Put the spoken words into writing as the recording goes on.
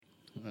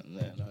And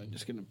then I'm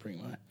just going to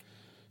bring my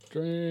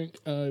drink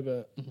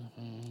over.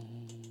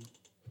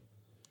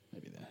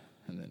 Maybe there.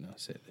 And then I'll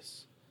set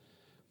this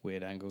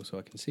weird angle so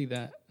I can see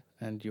that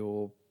and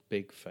your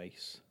big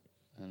face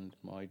and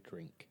my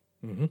drink.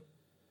 Mm-hmm.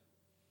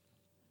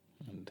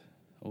 And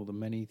all the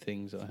many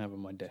things that I have on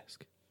my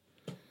desk.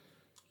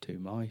 2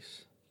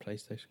 mice,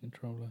 PlayStation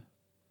controller.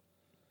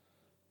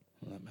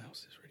 Well, that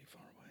mouse is really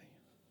far away.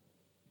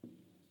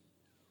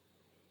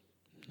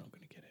 I'm not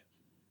going to get it.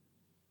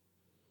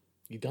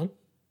 You done?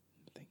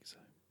 I think so.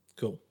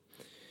 Cool.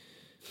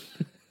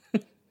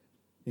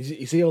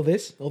 You see all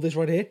this? All this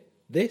right here?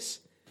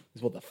 This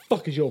is what the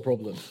fuck is your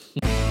problem.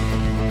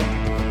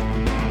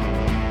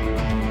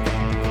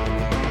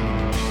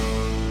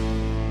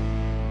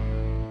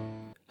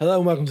 Hello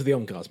and welcome to the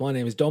Omcast. My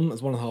name is Dom.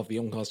 As one half of the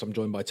Omcast, I'm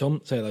joined by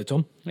Tom. Say hello,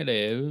 Tom.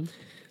 Hello.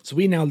 So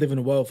we now live in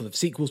a world full of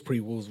sequels,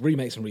 prequels,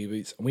 remakes and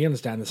reboots, and we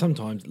understand that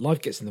sometimes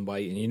life gets in the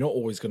way and you're not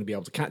always going to be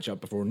able to catch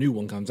up before a new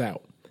one comes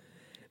out.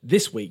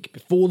 This week,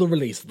 before the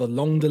release of the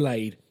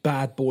long-delayed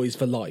Bad Boys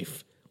for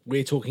Life,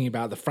 we're talking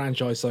about the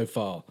franchise so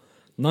far,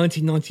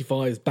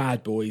 1995's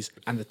Bad Boys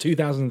and the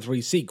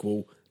 2003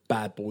 sequel,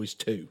 Bad Boys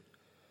 2.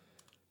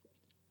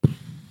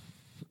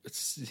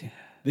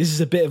 This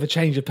is a bit of a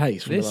change of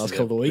pace from the last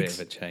couple of weeks.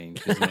 It's a bit of a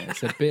change, isn't it?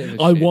 It's a bit of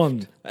a I shift.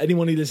 won.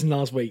 Anyone who listened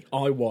last week,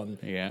 I won.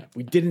 Yeah.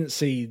 We didn't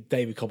see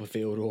David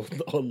Copperfield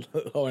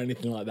or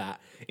anything like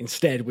that.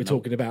 Instead, we're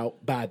talking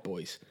about Bad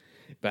Boys.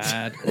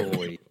 Bad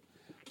Boy.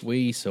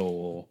 We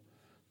saw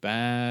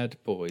Bad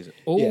Boys.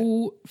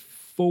 All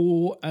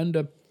 4 and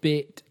a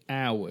bit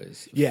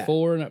hours. Yeah.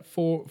 4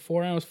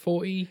 hours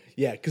 40.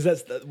 Yeah, because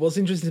that's what's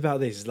interesting about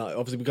this is, like,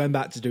 obviously we're going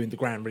back to doing the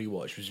grand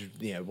rewatch, which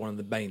is one of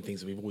the main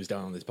things that we've always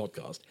done on this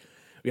podcast.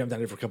 We haven't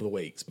done it for a couple of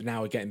weeks, but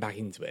now we're getting back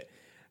into it.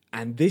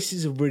 And this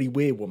is a really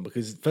weird one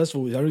because, first of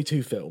all, there's only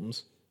 2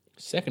 films.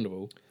 Second of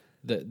all,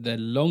 they're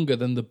longer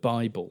than the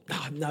Bible.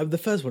 No, the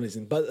first one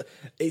isn't, but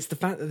it's the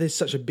fact that there's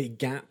such a big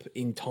gap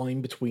in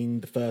time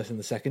between the first and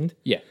the second.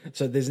 Yeah.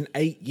 So there's an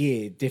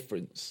 8-year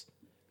difference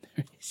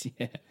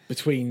Yeah.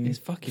 between It's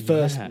fucking the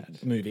first mad.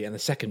 movie and the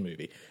second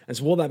movie. And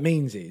so what that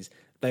means is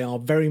they are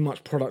very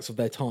much products of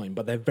their time,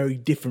 but they're very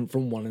different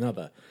from one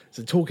another.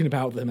 So talking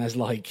about them as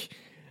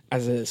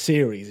a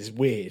series is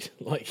weird.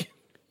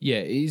 Yeah,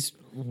 it is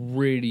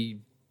really...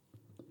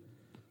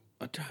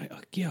 I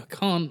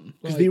can't...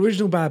 Because the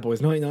original Bad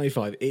Boys,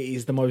 1995, it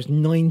is the most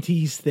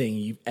 90s thing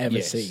you've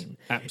ever seen.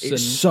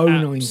 It's so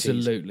 90s.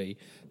 Absolutely.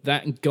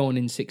 That and Gone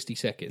in 60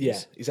 Seconds. Yeah,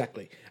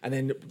 exactly. And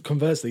then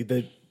conversely,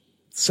 the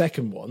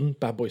second one,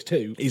 Bad Boys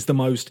 2, is the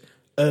most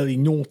early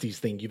noughties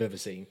thing you've ever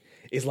seen.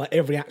 It's like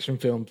every action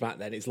film back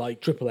then. It's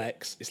like Triple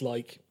X. It's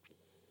like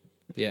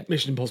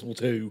Mission Impossible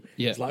 2.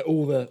 Yeah. It's like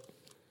all the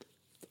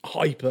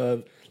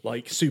hyper,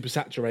 super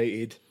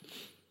saturated.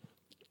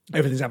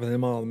 Everything's happening a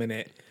mile a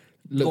minute.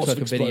 Looks Lots like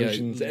of a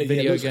explosions.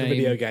 video Looks game. like a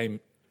video game.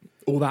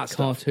 All that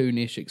stuff.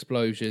 Cartoonish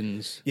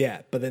explosions.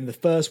 Yeah, but then the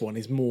first one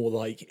is more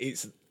like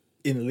it's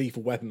in the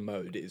Lethal Weapon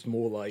mode. It's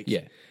more like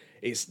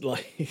it's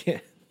like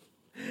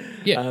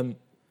Yeah.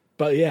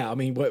 But yeah, I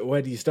mean,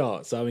 where do you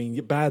start? So I mean,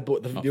 Bad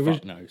Boy,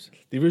 fuck knows.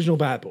 The original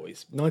Bad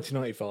Boys,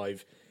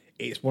 1995.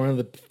 It's one of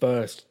the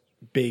first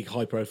big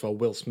high-profile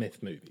Will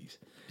Smith movies.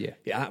 Yeah.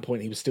 At that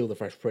point, he was still the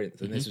Fresh Prince,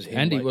 and this was him.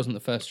 And he wasn't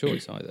the first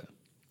choice either.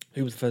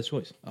 Who was the first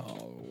choice?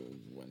 Oh,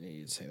 when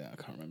you say that, I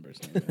can't remember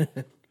his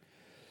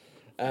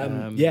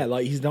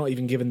name. He's not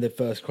even given the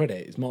first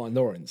credit. It's Martin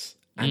Lawrence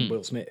and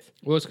Will Smith.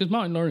 Well, it's because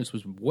Martin Lawrence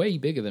was way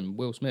bigger than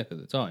Will Smith at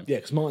the time. Yeah,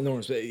 because Martin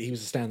Lawrence, he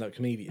was a stand-up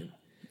comedian.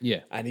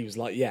 Yeah. And he was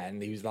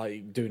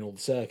doing all the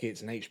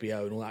circuits and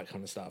HBO and all that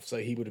kind of stuff. So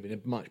he would have been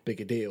a much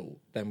bigger deal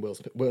than Will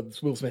Smith.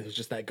 Will Smith was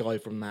just that guy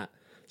from that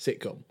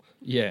sitcom.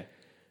 Yeah.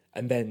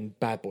 And then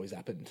Bad Boys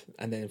happened,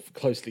 and then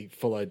closely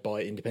followed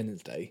by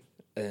Independence Day,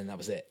 and then that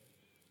was it.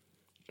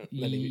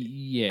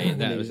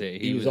 That was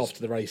it. He was off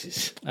to the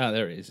races. Oh,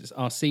 there it is. It's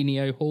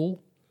Arsenio Hall,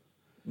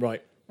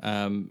 Right.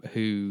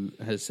 who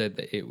has said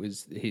that it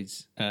was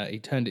his. He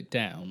turned it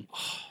down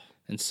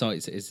and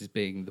cites it as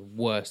being the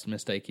worst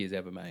mistake he has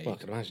ever made. I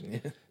can imagine,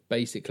 yeah.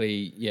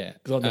 Basically, yeah.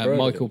 'Cause I've never heard of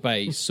Michael him.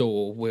 Bay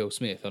saw Will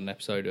Smith on an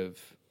episode of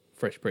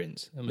Fresh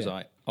Prince and was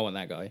like, I want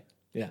that guy.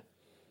 Yeah.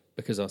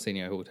 Because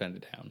Arsenio Hall turned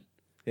it down.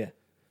 Yeah.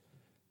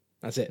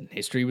 That's it.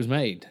 History was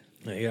made.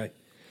 There you go.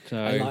 So,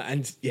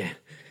 And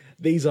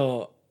these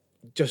are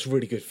just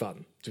really good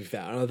fun, to be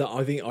fair. And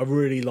I think I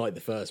really like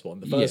the first one.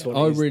 The first one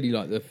I really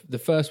like the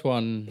first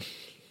one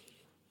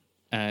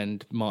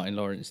and Martin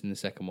Lawrence in the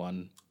second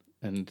one.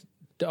 And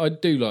I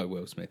do like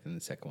Will Smith in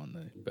the second one,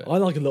 though. But I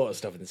like a lot of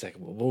stuff in the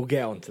second one. We'll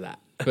get on to that.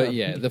 But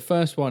yeah, the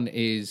first one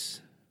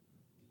is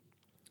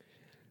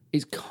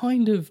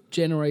kind of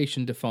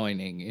generation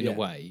defining in a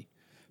way,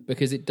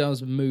 because it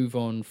does move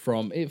on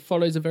from, it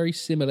follows a very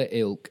similar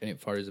ilk, and it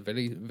follows a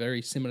very,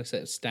 very similar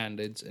set of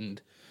standards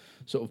and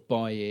sort of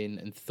buy-in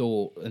and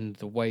thought and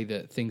the way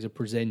that things are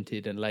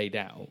presented and laid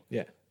out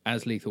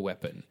as Lethal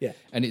Weapon. Yeah.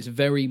 And it's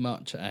very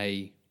much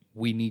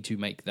we need to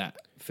make that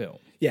film.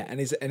 Yeah,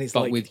 and it's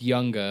but with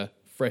younger,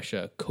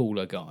 fresher,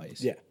 cooler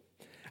guys. Yeah.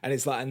 And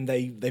it's like, and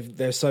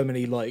there's so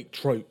many like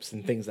tropes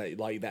and things that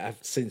like that have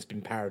since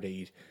been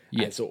parodied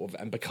and sort of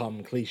and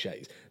become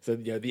cliches. So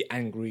the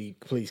angry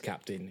police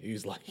captain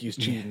who's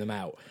cheating them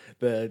out.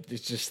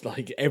 It's just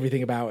like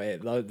everything about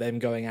it, like them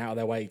going out of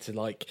their way to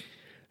like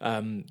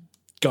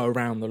go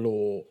around the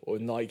law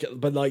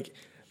but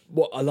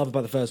what I love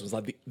about the first one is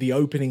like the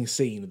opening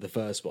scene of the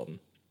first one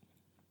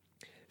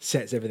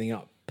sets everything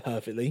up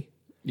perfectly.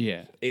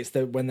 Yeah, it's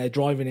when they're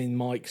driving in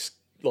Mike's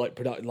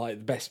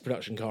the best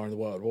production car in the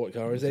world. What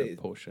car is it? It's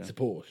a Porsche. It's a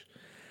Porsche.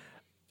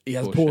 He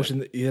has a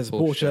Porsche. He has a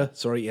Porsche.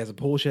 Sorry, he has a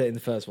Porsche in the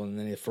first one, and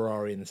then a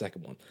Ferrari in the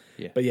second one.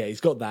 Yeah. But yeah,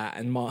 he's got that,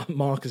 and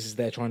Marcus is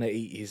there trying to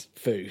eat his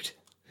food,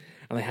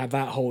 and they have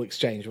that whole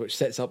exchange, which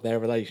sets up their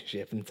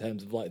relationship in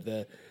terms of like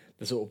the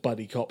sort of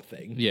buddy cop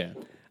thing. Yeah.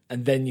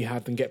 And then you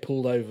have them get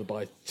pulled over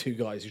by two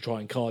guys who try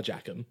and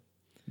carjack them.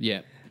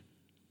 Yeah.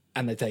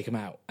 And they take him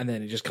out, and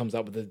then it just comes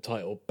up with the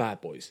title "Bad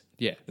Boys."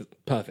 Yeah,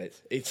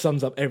 perfect. It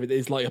sums up everything.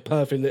 It's like a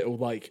perfect little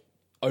like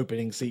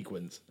opening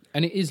sequence,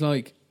 and it is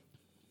like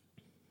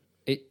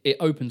it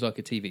opens like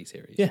a TV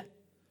series. Yeah,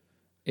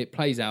 it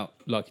plays out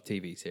like a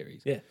TV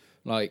series. Yeah,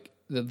 like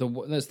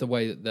that's the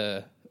way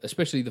that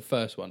especially the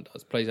first one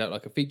plays out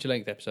like a feature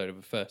length episode of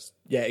a first.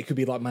 Yeah, it could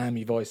be like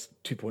Miami Vice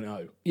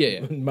 2.0.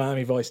 Yeah.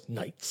 Miami Vice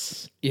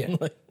Nights. Yeah,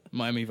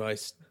 Miami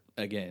Vice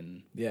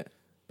again. Yeah.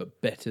 But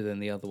better than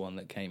the other one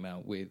that came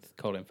out with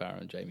Colin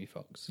Farrell and Jamie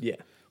Foxx. Yeah.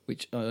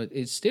 Which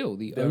is still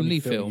the only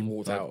film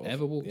I've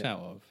ever walked out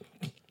of.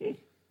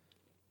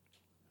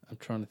 I'm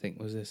trying to think,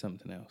 was there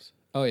something else?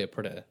 Oh yeah,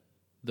 Predator.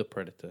 The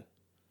Predator.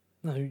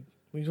 No, what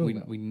are you talking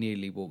about? We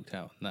nearly walked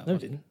out on that one. No,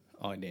 didn't.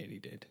 I nearly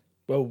did.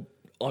 Well,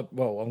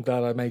 I'm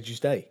glad I made you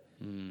stay.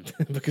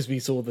 Because we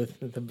saw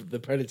the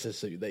Predator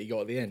suit that you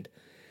got at the end.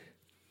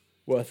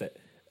 Worth it.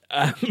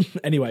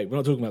 Anyway, we're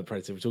not talking about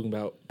Predator, we're talking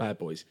about Bad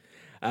Boys.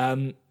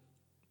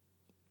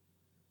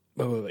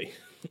 Where were we?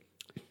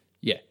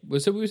 Yeah, well,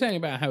 so we were saying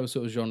about how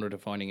sort of genre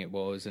defining it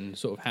was, and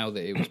sort of how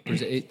that it was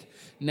presented.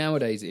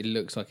 Nowadays, it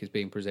looks like it's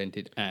being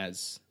presented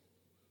as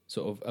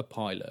sort of a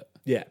pilot.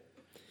 Yeah,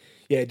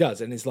 it does,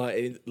 and it's like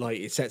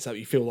it sets up.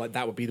 You feel like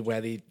that would be where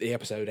the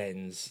episode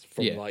ends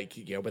from, where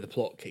the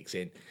plot kicks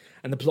in,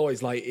 and the plot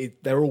is like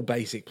they're all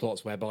basic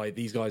plots whereby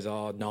these guys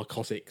are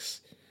narcotics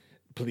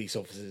police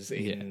officers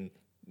in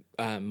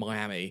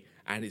Miami,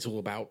 and it's all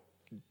about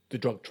the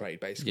drug trade,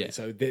 basically. Yeah.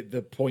 So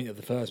the point of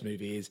the first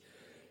movie is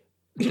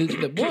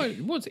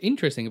what's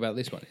interesting about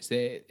this one is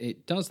that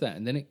it does that,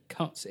 and then it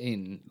cuts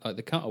in, like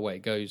the cutaway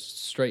goes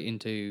straight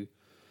into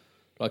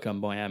like a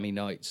Miami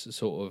Nights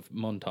sort of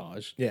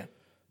montage. Yeah.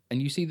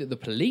 And you see that the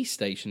police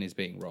station is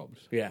being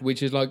robbed. Yeah.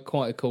 Which is like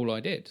quite a cool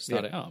idea to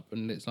start it up.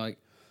 And it's like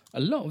a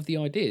lot of the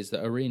ideas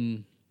that are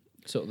in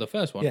sort of the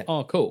first one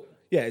are cool.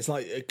 Yeah, it's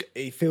like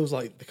it feels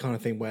like the kind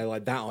of thing where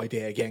like that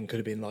idea again could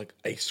have been like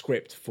a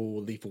script for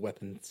Lethal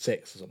Weapon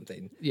 6 or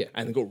something. Yeah.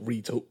 And it got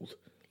retooled.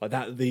 Like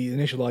that, the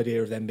initial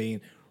idea of them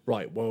being,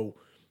 right, well,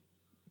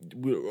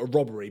 a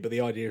robbery, but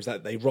the idea is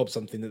that they rob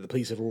something that the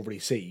police have already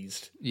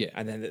seized. Yeah.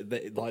 And then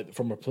they, like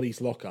from a police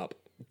lockup,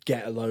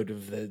 get a load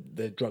of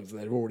the drugs that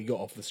they've already got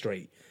off the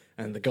street.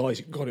 And the guys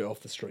who got it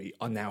off the street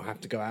are now have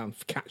to go out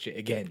and catch it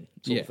again,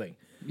 sort of thing.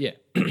 Yeah.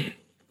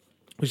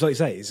 Which, like you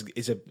say,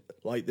 is a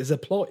like there's a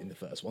plot in the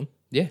first one.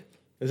 Yeah.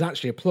 There's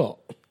actually a plot.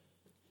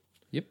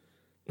 Yep.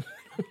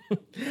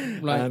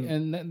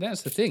 And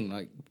that's the thing.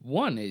 Like,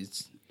 one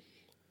is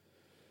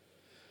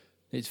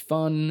it's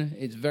fun.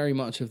 It's very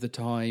much of the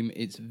time.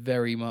 It's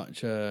very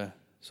much a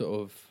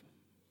sort of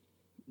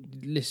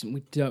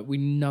listen. We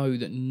know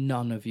that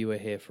none of you are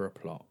here for a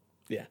plot.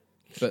 Yeah.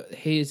 But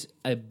here's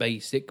a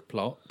basic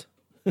plot.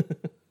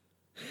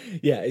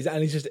 Yeah,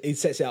 it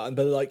sets it out,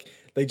 but like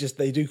they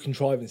do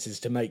contrivances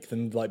to make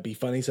them like be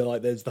funny. So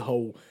like there's the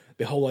whole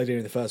idea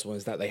in the first one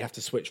is that they have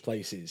to switch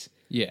places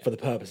for the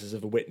purposes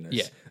of a witness.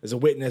 Yeah. There's a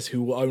witness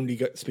who will only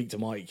speak to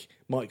Mike.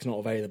 Mike's not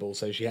available,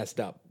 so she has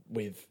to up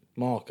with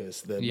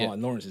Marcus,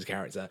 Martin Lawrence's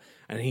character,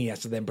 and he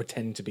has to then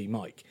pretend to be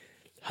Mike.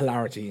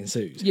 Hilarity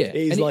ensues. Yeah,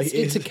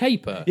 it's a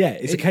caper. Yeah,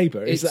 it's a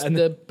caper.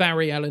 The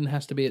Barry Allen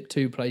has to be at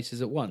two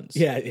places at once.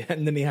 Yeah,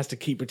 and then he has to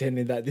keep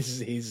pretending that this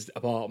is his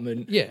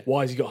apartment. Yeah.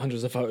 Why has he got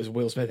hundreds of photos of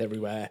Will Smith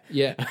everywhere?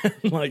 Yeah.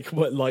 like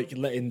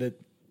letting the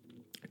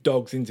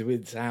dogs into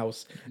his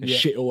house and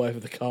shit all over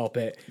the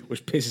carpet,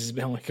 which pisses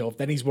Mike off.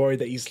 Then he's worried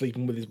that he's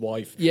sleeping with his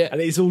wife. Yeah.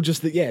 And it's all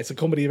just it's a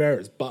comedy of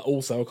errors, but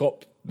also a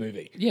cop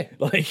movie. Yeah.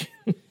 Like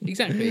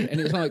exactly. And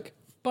it's like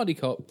buddy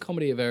cop,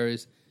 comedy of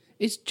errors.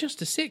 It's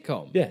just a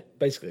sitcom. Yeah,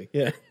 basically,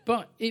 yeah.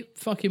 But it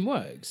fucking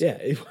works. Yeah,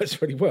 it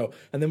works really well.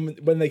 And then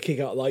when they kick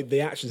out, like, the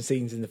action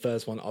scenes in the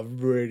first one are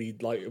really,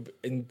 like,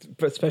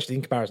 especially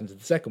in comparison to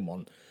the second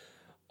one,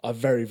 are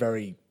very,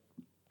 very,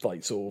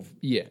 like, sort of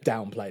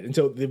downplayed.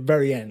 Until the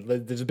very end,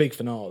 there's a big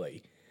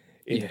finale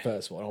in the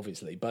first one,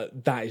 obviously.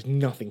 But that is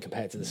nothing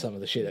compared to some of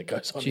the shit that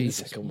goes on in the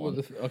second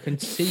one. I can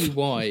see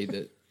why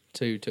that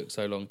 2 took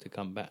so long to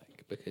come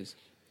back, because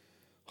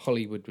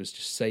Hollywood was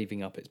just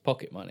saving up its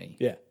pocket money.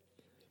 Yeah.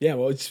 Yeah,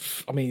 well,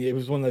 it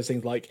was one of those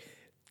things like,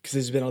 because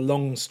there's been a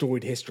long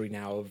storied history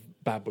now of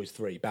Bad Boys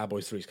 3. Bad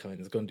Boys 3 is coming.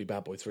 It's going to do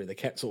Bad Boys 3. They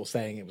kept sort of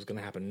saying it was going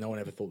to happen. No one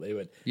ever thought they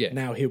would. Yeah.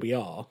 Now here we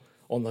are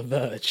on the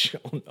verge,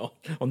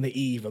 on the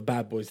eve of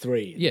Bad Boys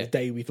 3. Yeah. The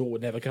day we thought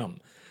would never come.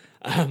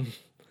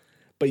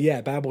 But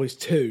yeah, Bad Boys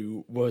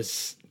 2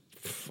 was,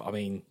 I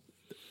mean,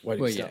 where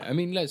do we start? Yeah. I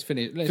mean, let's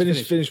finish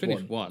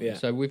one. Yeah.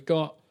 So we've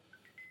got,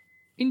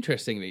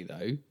 interestingly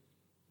though,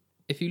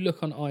 if you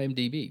look on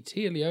IMDb,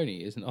 Tia Leone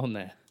isn't on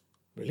there.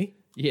 Really?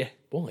 Yeah.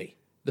 Why?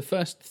 The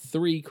first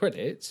 3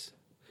 credits,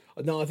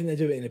 No, I think they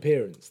do it in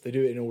appearance. They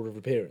do it in order of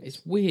appearance.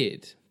 it's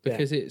weird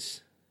because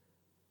it's.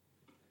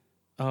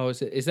 Oh,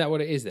 is that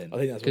what it is then? I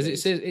think that's what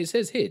because it it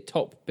says here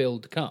top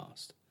billed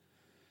cast,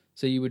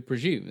 so you would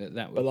presume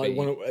that would But like,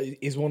 be.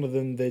 is one of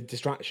them the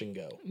distraction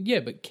girl? Yeah,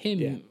 but Kim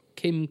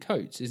Yeah.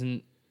 Coates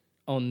isn't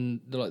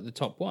on the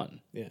top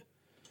one Yeah.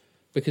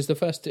 because the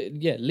first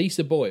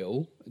Lisa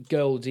Boyle,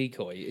 girl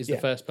decoy, is the Yeah.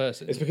 first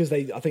person. It's because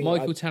I think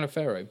Michael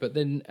Taliaferro, but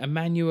then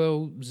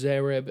Emmanuel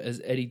Zareb as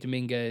Eddie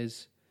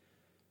Dominguez,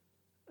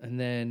 and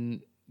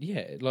then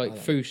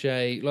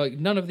Fouché, like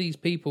none of these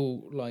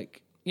people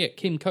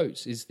Kim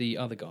Coates is the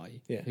other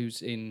guy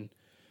who's in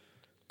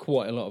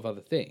quite a lot of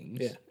other things.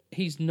 Yeah.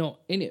 He's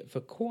not in it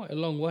for quite a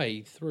long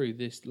way through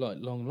this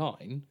long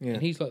line, Yeah.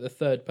 and he's like the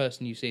third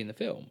person you see in the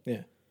film.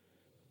 Yeah.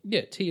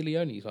 Yeah, Tia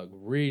Leone's like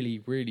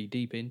really, really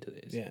deep into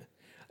this. Yeah.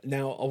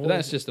 Now, But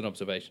that's just an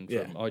observation from.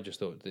 Yeah. I just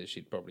thought that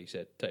she'd probably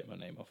said, "Take my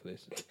name off of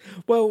this."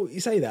 Well, you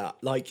say that.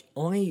 Like,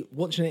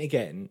 watching it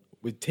again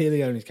with Tia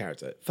Leone's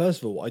character.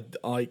 First of all,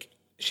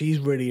 she's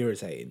really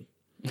irritating.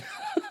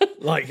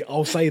 Like,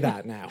 I'll say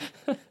that now.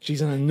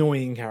 She's an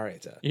annoying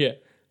character. Yeah,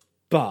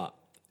 But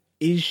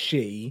is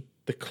she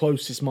the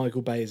closest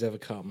Michael Bay has ever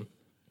come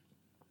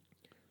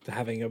to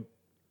having a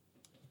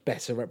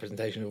better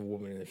representation of a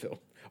woman in the film?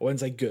 I wouldn't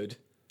say good,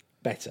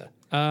 better.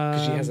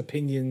 Because she has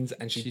opinions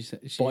and she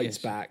bites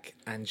back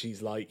and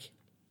she's like,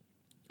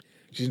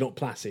 she's not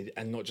placid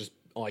and not just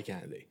eye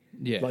candy.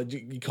 Yeah. Like,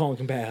 you can't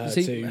compare her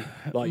to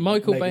like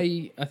Michael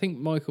Bay. I think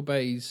Michael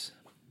Bay's.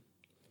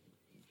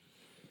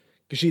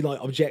 Because she like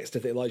objects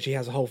to it. Like, she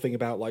has a whole thing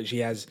about like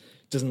she's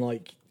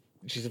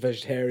a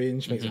vegetarian.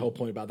 She makes a whole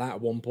point about that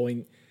at one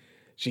point.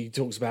 She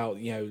talks about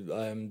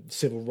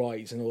civil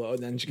rights and all that, and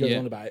then she goes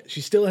on about it.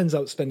 She still ends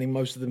up spending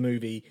most of the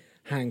movie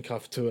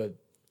handcuffed to a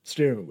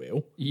steering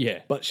wheel. Yeah,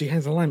 But she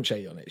has a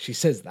lampshade on it. She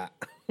says that.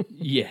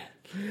 yeah.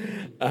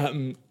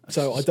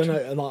 So I don't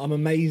know. Like, I'm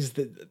amazed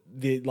that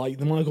the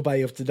Michael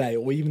Bay of today,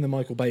 or even the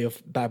Michael Bay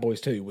of Bad Boys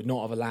 2, would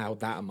not have allowed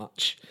that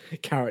much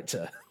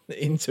character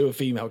into a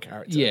female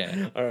character.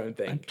 Yeah. I don't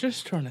think. I'm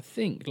just trying to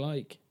think,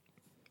 like,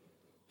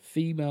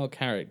 female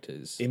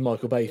characters In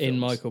Michael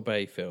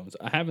Bay films.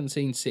 I haven't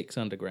seen Six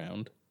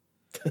Underground.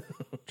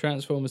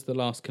 Transformers: The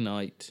Last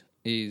Knight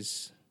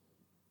is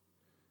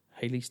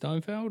Haley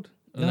Steinfeld.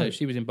 No,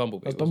 she was in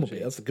Bumblebee. That's wasn't Bumblebee.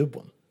 she? That's a good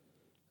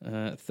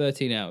one.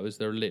 13 Hours.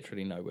 There are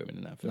literally no women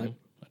in that film.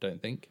 I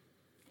don't think.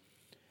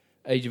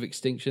 Age of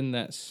Extinction.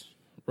 That's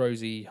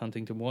Rosie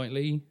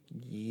Huntington-Whiteley.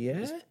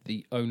 Yeah.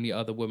 The only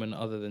other woman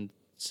other than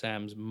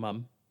Sam's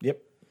mum.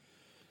 Yep.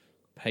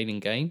 Pain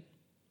and Gain.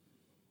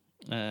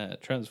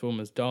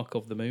 Transformers: Dark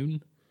of the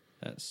Moon.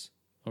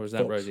 Or is that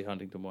Fox. Rosie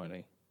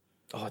Huntington-Whiteley?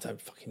 Oh, I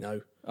don't fucking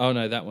know. Oh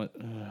no, that one.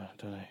 I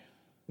don't know.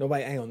 No,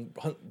 wait, hang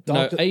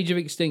on. Age of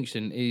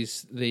Extinction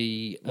is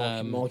the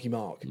Marky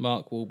Mark.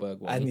 Mark Wahlberg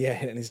one. And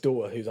and his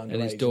daughter who's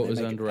underage. his daughter's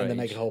and underage. And they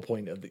make a whole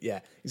point of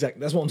exactly.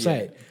 That's what I'm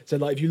saying. So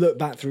like, if you look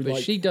back through, but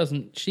like,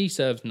 she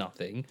serves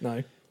nothing.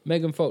 no,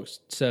 Megan Fox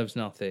serves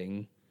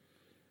nothing.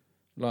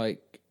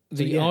 Like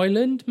The yeah.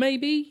 Island,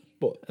 maybe.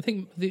 What? I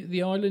think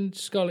the Island.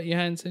 Scarlett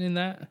Johansson in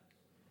that,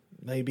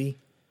 maybe.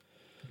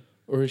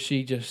 or is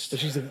she just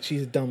But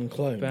she's a dumb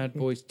clone. Bad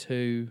Boys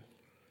 2?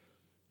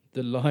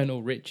 The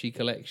Lionel Richie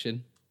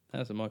collection.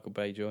 That's a Michael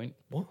Bay joint.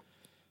 What?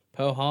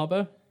 Pearl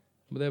Harbor.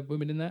 Were there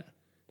women in that?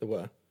 There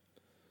were.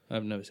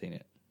 I've never seen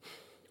it.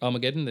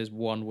 Armageddon. There's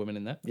one woman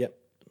in that. Yep.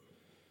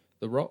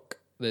 The Rock.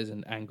 There's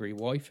an angry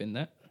wife in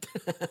that.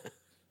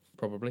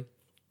 Probably.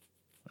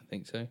 I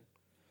think so.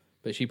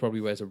 But she probably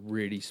wears a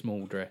really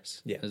small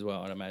dress as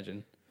well, I'd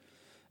imagine.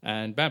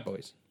 And Bad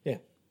Boys. Yeah.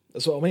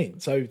 That's what I mean.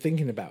 So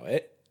thinking about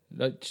it,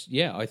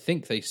 I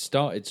think they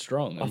started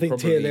strong. I think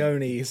Tia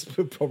Leone is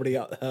probably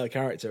her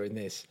character in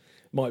this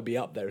might be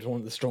up there as one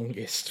of the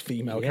strongest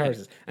female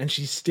characters, and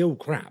she's still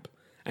crap,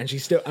 and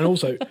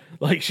also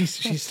like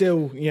she's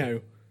still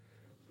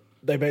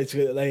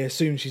they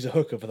assume she's a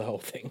hooker for the whole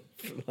thing,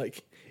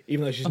 like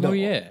even though she's not. Oh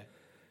yeah,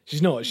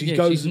 she's not. She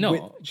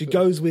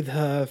goes with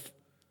her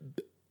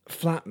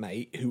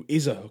flatmate who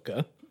is a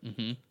hooker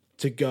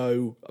to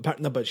go.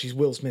 Apparently, no, but she's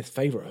Will Smith's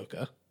favorite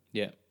hooker.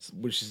 Yeah,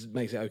 which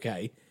makes it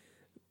okay.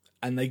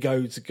 And they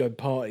go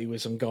party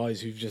with some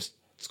guys who've just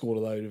scored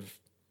a load of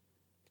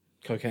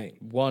cocaine.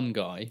 One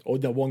guy. Or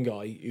no, one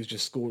guy who's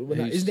just scored. Well,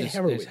 no, isn't it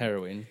heroin? It's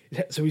heroin.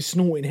 So he's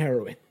snorting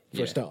heroin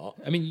for a start.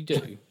 I mean, you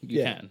do.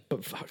 You can.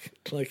 But fuck.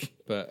 Like.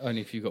 But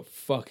only if you've got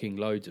fucking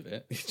loads of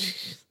it.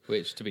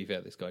 Which, to be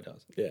fair, this guy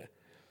does. Yeah.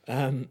 But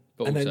and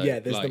also,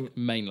 then, there's like,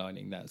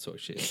 mainlining that sort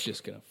of shit is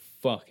just going to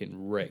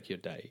fucking wreck your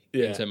day.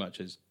 Yeah. In so much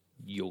as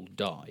you'll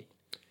die.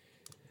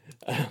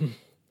 And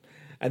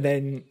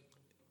then,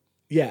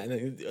 yeah, and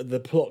then the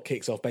plot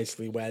kicks off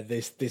basically where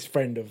this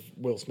friend of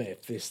Will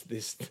Smith,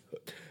 this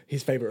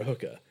his favourite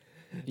hooker,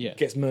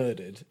 gets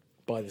murdered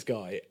by this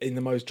guy in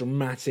the most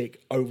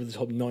dramatic, over the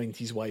top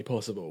 90s way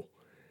possible.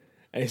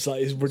 And it's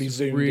like, it's really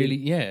zoomed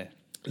in.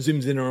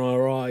 Zooms in on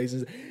her eyes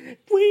and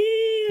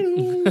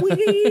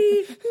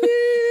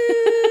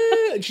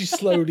and she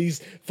slowly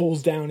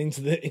falls down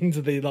into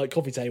the like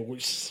coffee table,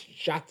 which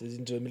shatters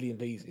into a million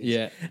pieces.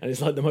 Yeah, and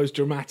it's like the most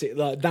dramatic.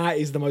 Like that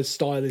is the most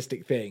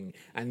stylistic thing,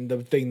 and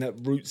the thing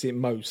that roots it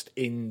most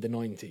in the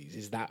 90s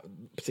is that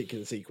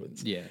particular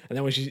sequence. Yeah, and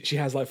then when she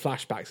has like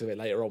flashbacks of it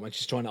later on when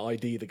she's trying to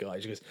ID the guy,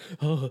 she goes,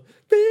 "Oh,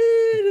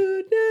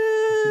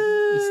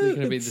 it's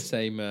going to be the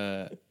same.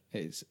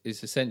 It's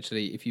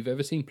essentially, if you've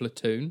ever seen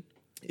Platoon,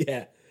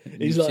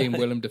 you've seen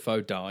Willem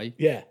Dafoe die.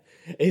 Yeah,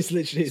 it's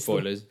literally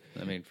spoilers.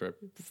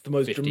 It's the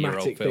most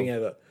dramatic thing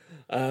ever.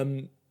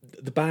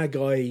 The bad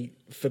guy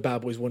for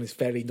Bad Boys 1 is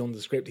fairly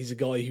nondescript. He's a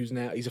guy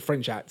he's a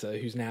French actor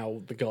who's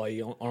now the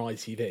guy on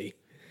ITV.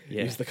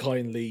 Yeah. He's the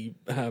kindly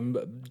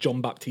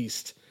John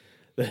Baptiste,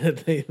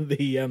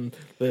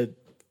 the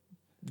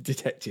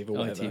detective or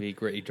whatever. ITV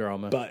gritty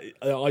drama. But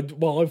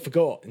I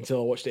forgot until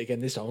I watched it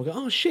again this time. I go,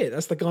 oh shit,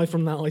 that's the guy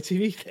from that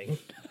ITV thing.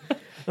 I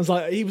was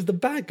like, he was the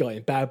bad guy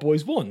in Bad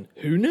Boys 1.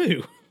 Who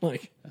knew?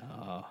 Like,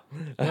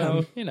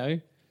 well,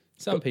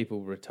 some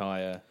people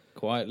retire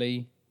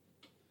quietly,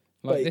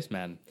 like this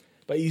man.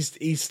 But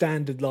he's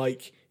standard,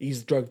 like,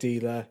 he's a drug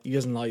dealer. He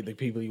doesn't like the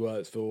people he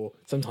works for.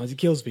 Sometimes he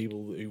kills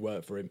people who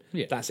work for him.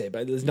 Yeah. That's it.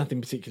 But there's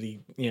nothing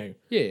particularly, Yeah,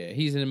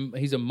 he's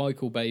a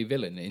Michael Bay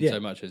villain in so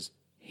much as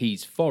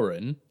he's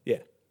foreign. Yeah.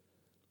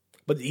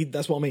 But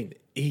that's what I mean.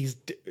 He's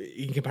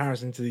in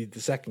comparison to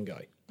the second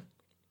guy.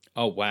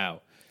 Oh,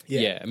 wow.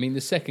 Yeah, I mean,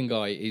 the second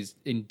guy is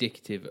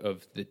indicative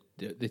of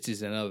this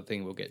is another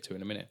thing we'll get to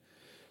in a minute.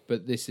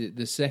 But this is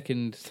the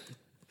second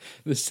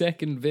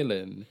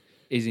villain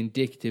is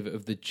indicative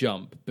of the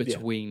jump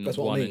between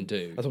 1 and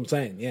 2. That's what I'm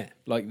saying, yeah.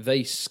 Like,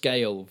 they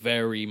scale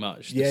very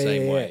much the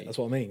same way. Yeah. That's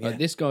what I mean, Like,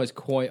 this guy's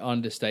quite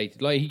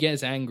understated. Like, he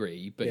gets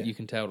angry, but you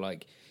can tell,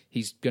 like,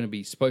 he's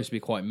supposed to be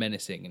quite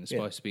menacing and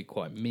supposed to be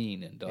quite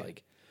mean and,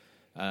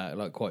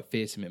 like quite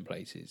fearsome in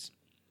places.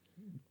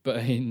 But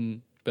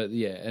and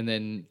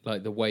then,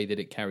 like, the way that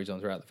it carries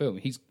on throughout the film,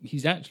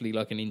 he's actually,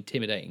 like, an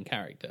intimidating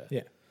character.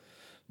 Yeah.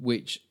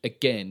 Which,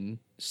 again,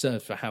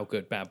 serves for how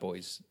good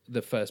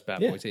the first Bad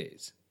Boys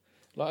is.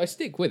 Like, I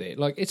stick with it.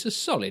 Like, it's a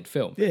solid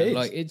film. Yeah, it is.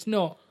 Like, it's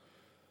not...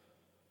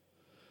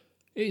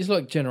 It's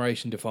like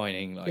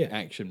generation-defining,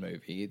 action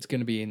movie. It's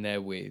going to be in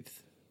there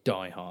with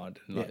Die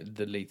Hard and,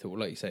 the lethal...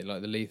 Like you say,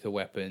 like, the Lethal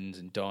Weapons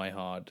and Die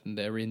Hard. And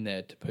they're in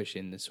there to push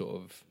in the sort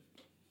of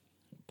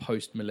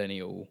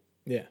post-millennial...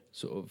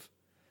 sort of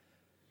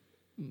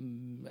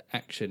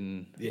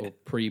action or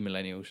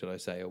pre-millennial, should I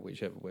say, or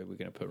whichever way we're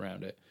going to put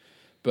around it.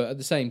 But at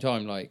the same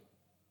time, like,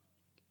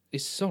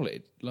 it's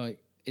solid. Like,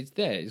 it's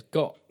there. It's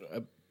got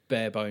a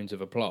bare bones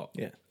of a plot.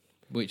 Yeah.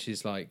 Which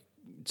is, like,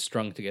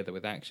 strung together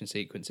with action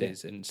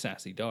sequences and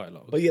sassy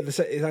dialogue. But yeah, that's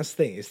the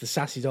thing. It's the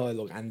sassy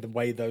dialogue and the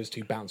way those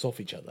two bounce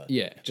off each other.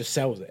 Yeah. Just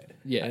sells it.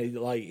 Yeah. And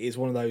it's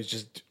one of those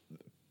just...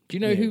 Do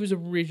you know who was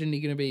originally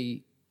going to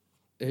be...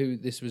 Who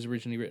this was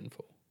originally written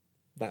for?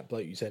 That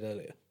bloke you said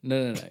earlier.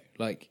 No.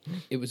 Like,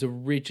 it was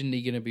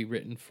originally going to be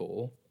written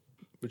for...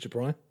 Richard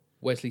Pryor?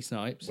 Wesley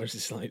Snipes,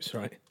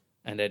 right.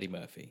 And Eddie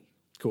Murphy.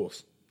 Of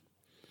course.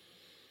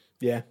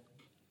 Yeah.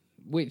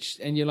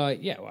 And you're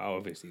like, yeah, well,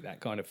 obviously that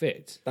kind of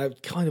fits.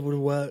 That kind of would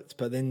have worked,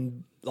 but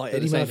then, like,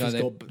 Eddie Murphy's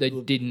got...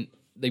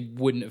 They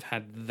wouldn't have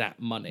had that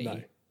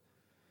money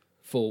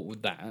for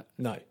that.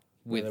 No.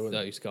 With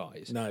those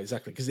guys. No,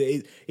 exactly. Because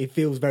it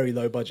feels very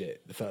low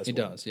budget, the first one. It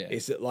does, yeah.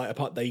 It's like,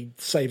 they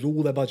saved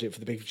all their budget for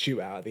the big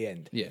shootout at the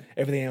end. Yeah.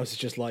 Everything else is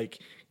just like,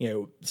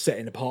 set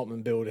in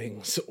apartment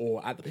buildings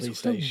or at the police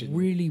station.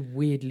 Really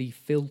weirdly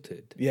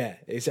filtered. Yeah.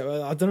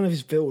 I don't know if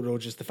it's filtered or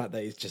just the fact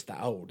that it's just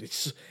that old.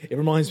 It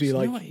reminds me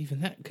like... It's not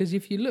even that. Because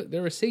if you look,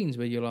 there are scenes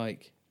where you're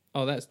like,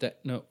 oh, that's...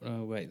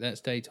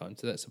 that's daytime,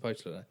 so that's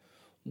supposed to look like...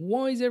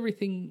 Why is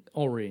everything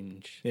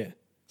orange? Yeah.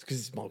 It's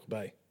because it's Michael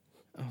Bay.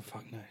 Oh,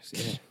 fuck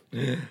knows.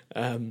 Yeah.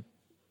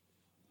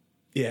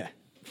 Yeah.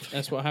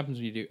 That's what happens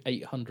when you do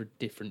 800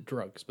 different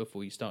drugs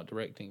before you start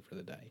directing for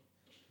the day.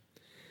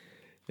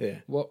 Yeah.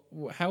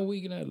 How are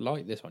we going to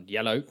light this one?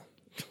 Yellow.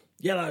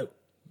 Yellow.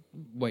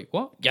 Wait,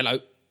 what? Yellow.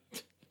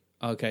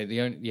 Okay,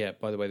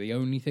 by the way, the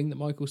only thing that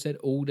Michael said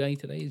all day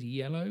today is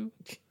yellow.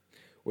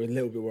 We're a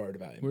little bit worried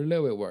about him. We're a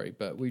little bit worried,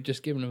 but we've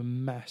just given him a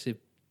massive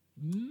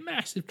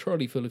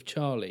trolley full of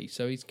Charlie,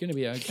 so he's going to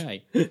be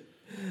okay.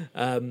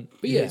 But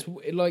it's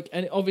like,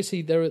 and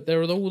obviously there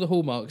are all the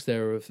hallmarks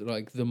there of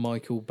like the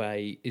Michael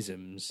Bay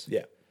isms.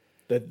 Yeah,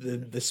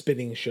 the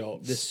spinning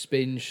shots, the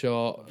spin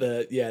shot,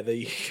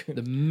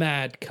 the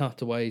mad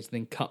cutaways,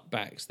 then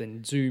cutbacks,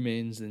 then zoom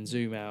ins, then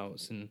zoom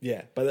outs, and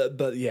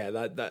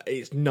that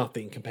it's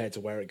nothing compared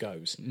to where it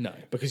goes. No,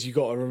 because you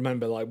got to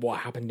remember like what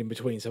happened in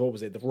between. So what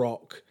was it? The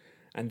Rock.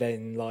 And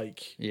then,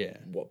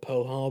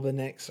 Pearl Harbor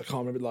next? I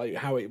can't remember,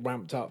 how it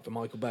ramped up for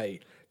Michael Bay.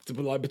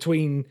 Like,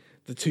 between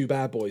the two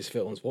Bad Boys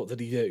films, what did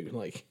he do?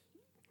 Like,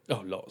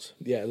 Oh, lots.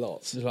 yeah,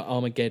 lots. There's like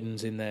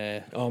Armageddon's in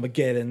there.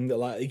 Armageddon,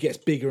 like he gets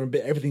bigger and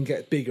everything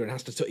gets bigger and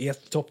he has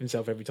to top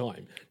himself every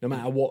time, no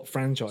matter what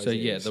franchise. So it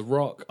yeah, is. The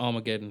Rock,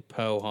 Armageddon,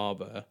 Pearl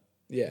Harbor,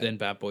 then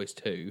Bad Boys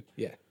 2,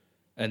 yeah,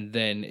 and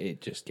then it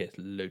just gets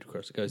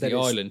ludicrous. It goes Then The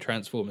it's- Island,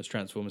 Transformers,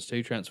 Transformers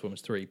 2,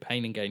 Transformers 3,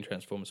 Pain and Gain,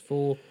 Transformers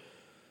 4,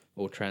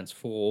 or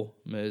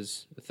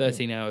Transformers,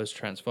 13 Hours,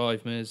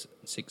 Transformers,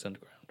 6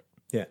 Underground.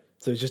 yeah.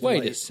 So it's just Wait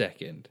like, a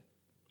second.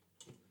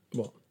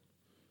 what?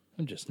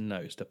 I've just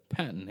noticed a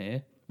pattern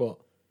here. What?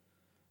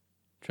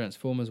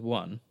 Transformers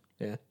 1,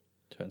 Yeah,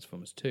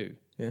 Transformers 2,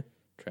 yeah,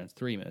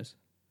 Transformers,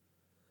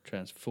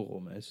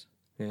 Transformers,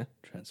 yeah.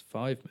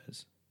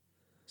 Transformers,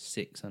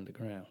 6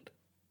 Underground.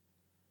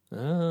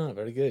 Ah,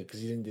 very good,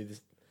 because he didn't do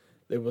this.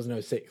 There was no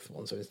sixth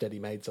one, so instead he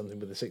made something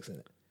with a six in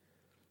it.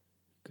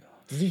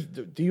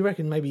 Do you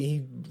reckon maybe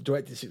he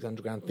directed Six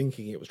Underground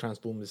thinking it was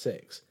Transformers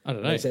 6? I don't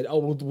And know. they said, "Oh,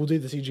 we'll do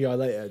the CGI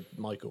later,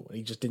 Michael," and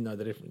he just didn't know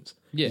the difference.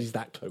 Yeah. He's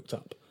that coked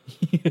up.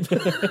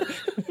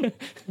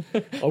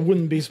 I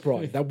wouldn't be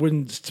surprised. That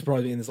wouldn't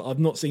surprise me. I've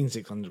not seen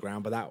Six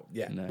Underground, but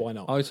No. why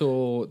not? I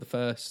saw the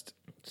first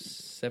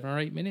 7 or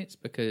 8 minutes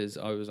because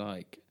I was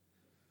like,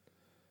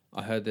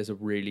 I heard there's a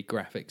really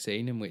graphic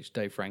scene in which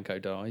Dave Franco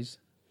dies.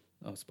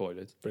 Oh,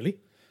 spoilers. Really?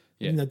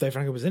 Yeah. Even though Dave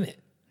Franco was in it.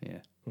 Yeah.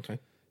 Okay.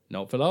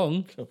 Not for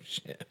long. Oh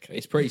shit. Okay.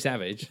 It's pretty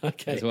savage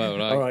Okay. as well.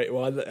 Like, All right.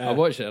 Well, I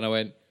watched it and I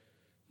went,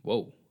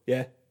 whoa.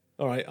 yeah.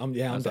 All right. I'm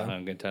I was like, down.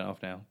 I'm going to turn it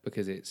off now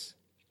because it's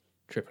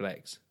Triple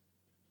X,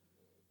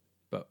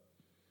 but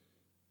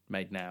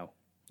made now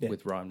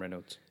with Ryan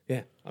Reynolds.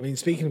 Yeah. I mean,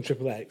 speaking of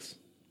Triple X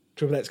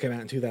came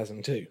out in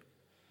 2002.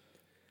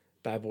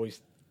 Bad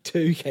Boys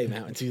 2 came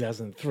out in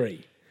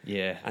 2003.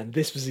 Yeah. And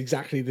this was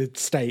exactly the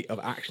state of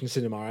action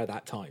cinema at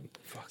that time.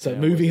 So hell,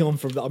 moving on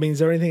from that, I mean, is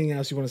there anything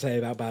else you want to say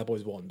about Bad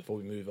Boys 1 before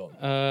we move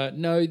on?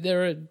 No,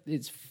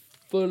 it's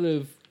full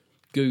of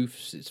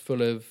goofs. It's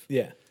full of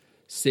Yeah.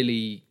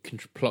 silly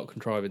plot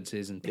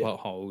contrivances and plot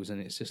holes, and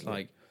it's just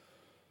like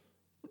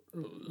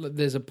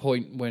there's a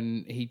point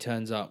when he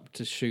turns up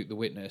to shoot the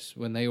witness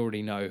when they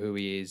already know who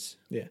he is.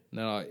 Yeah.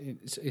 No,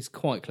 it's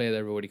quite clear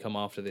they've already come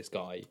after this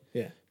guy.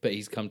 Yeah. But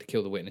he's come to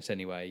kill the witness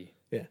anyway.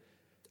 Yeah.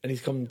 And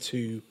he's come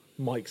to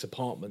Mike's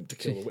apartment to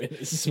kill the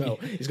witness as well.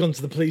 He's gone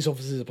to the police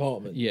officer's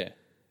apartment. Yeah.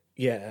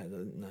 Yeah.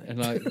 No. And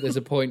like there's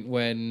a point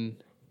when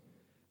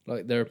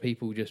like there are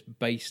people just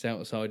based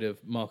outside of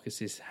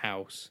Marcus's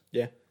house.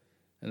 Yeah.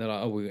 And they're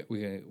like, "Oh, we're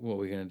gonna. What are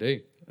we gonna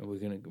do? We're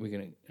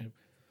gonna.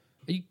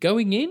 Are you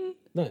going in?"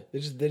 No, they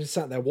just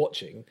sat there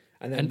watching,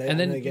 and then And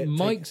then they get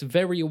Mike's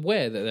very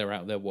aware that they're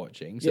out there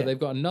watching, so Yeah. they've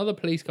got another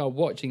police car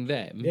watching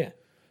them. Yeah.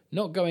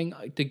 Not going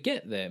to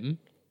get them.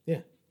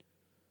 Yeah.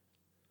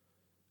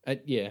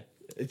 Yeah.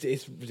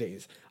 It's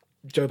ridiculous.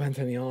 Joe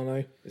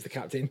Pantoliano is the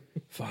captain.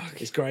 Fuck.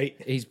 He's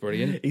great. He's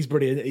brilliant. He's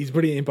brilliant. He's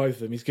brilliant in both of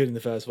them. He's good in the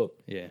first one,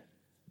 Yeah.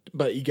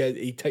 but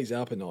he takes it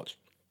up a notch.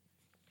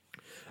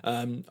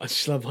 I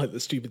just love like the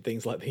stupid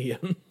things like the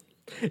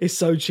it's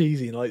so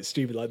cheesy and like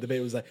stupid. Like the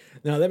bit was like,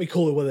 "No, let me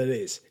call it what it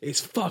is.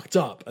 It's fucked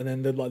up." And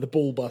then the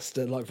ball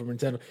buster like from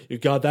Nintendo, "You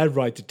got that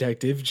right,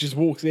 detective." Just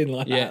walks in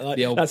like Yeah. that. Like,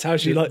 the old, that's how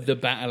she like the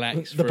battle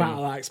axe. the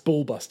battle axe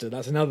ball buster.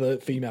 That's another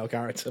female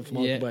character from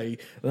Michael Yeah. Bay.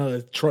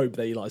 Another trope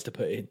that he likes to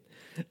put in.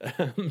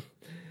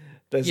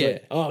 There's Yeah.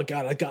 like, "Oh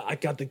god, I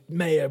got the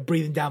mayor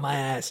breathing down my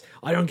ass.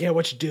 I don't care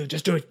what you do,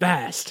 just do it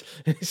fast."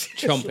 It's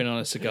just- chomping on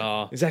a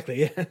cigar,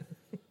 Exactly. Yeah.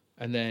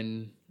 and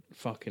then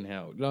fucking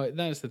hell, like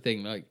that's the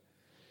thing. Like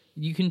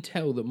you can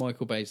tell that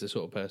Michael Bay's the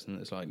sort of person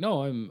that's like,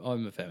 no, I'm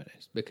a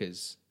feminist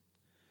because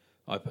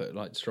I put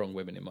like strong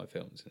women in my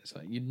films, and it's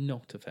like you're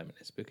not a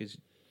feminist because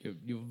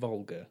you're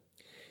vulgar.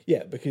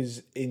 Yeah,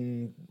 because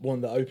in one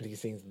of the opening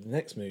scenes of the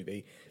next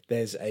movie,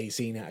 there's a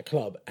scene at a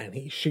club and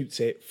he shoots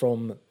it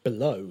from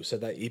below so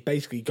that it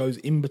basically goes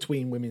in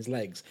between women's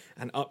legs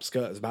and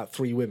upskirts about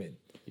 3 women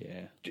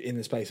Yeah. in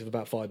the space of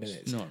about 5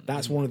 minutes. not-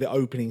 That's one of the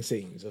opening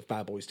scenes of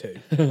Bad Boys 2.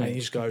 And you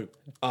just go,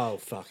 oh,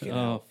 fucking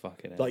hell. Oh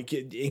fucking hell. Like,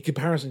 in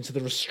comparison to the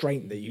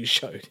restraint that you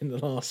showed in the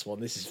last one,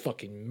 this is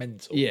fucking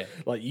mental. Yeah.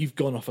 Like, you've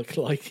gone off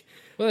like...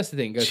 Well, that's the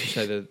thing. It goes to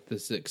show the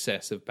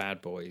success of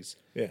Bad Boys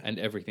Yeah. and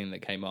everything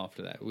that came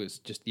after that was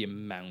just the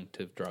amount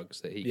of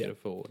drugs that he Yeah. could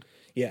afford.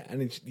 Yeah,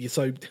 and it's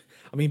so...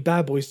 I mean,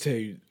 Bad Boys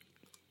 2,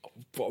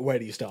 where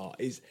do you start?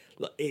 It's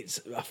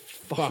a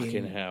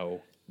Fucking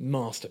hell.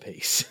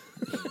 masterpiece.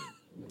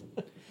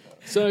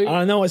 So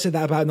I know I said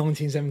that about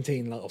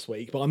 1917 last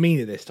week, but I mean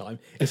it this time.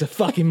 It's a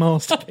fucking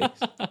masterpiece.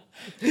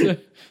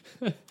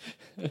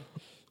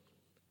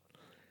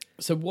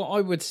 So what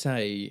I would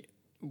say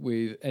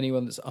with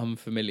anyone that's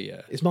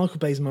unfamiliar, It's Michael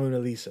Bay's Mona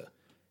Lisa.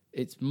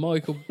 it's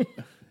Michael.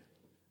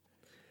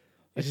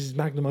 This is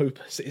magnum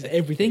opus. It's I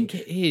everything. think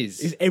it is.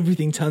 It's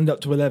everything turned up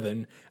to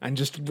 11 and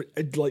just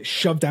like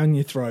shoved down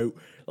your throat.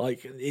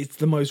 Like it's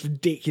the most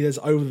ridiculous,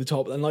 over the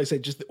top, and like I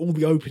said, just all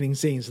the opening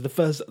scenes. So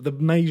the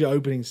major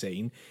opening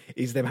scene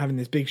is them having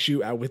this big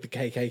shootout with the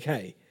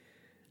KKK.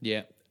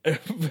 Yeah.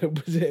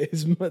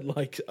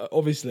 like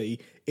obviously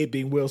it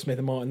being Will Smith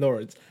and Martin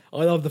Lawrence.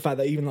 I love the fact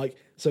that even like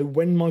so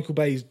when Michael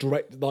Bay's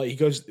direct like he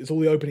goes, it's all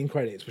the opening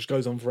credits which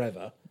goes on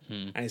forever,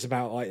 and it's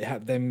about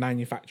like them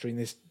manufacturing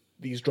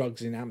these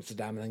drugs in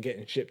Amsterdam and then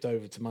getting shipped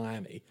over to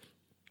Miami.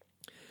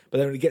 But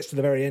then when it gets to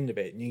the very end of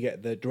it, and you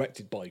get the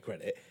directed by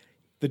credit,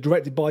 the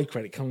directed by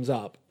credit comes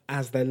up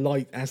as the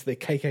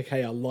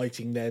KKK are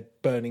lighting their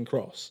burning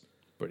cross.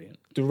 Brilliant.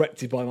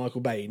 Directed by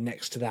Michael Bay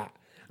next to that.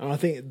 And I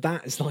think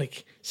that is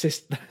like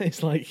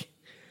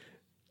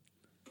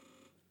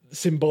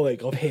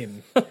symbolic of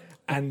him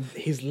and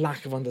his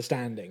lack of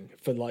understanding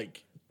for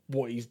like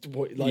he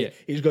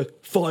just goes,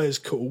 fire's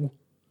cool.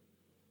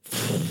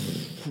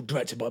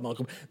 Directed by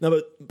Michael.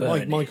 No,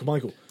 but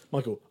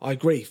Michael, I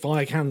agree,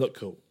 fire can look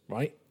cool,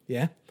 right?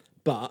 Yeah.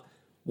 But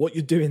what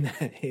you're doing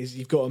there is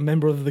you've got a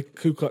member of the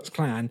Ku Klux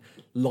Klan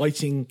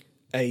lighting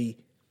a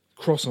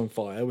cross on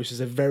fire, which is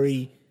a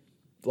very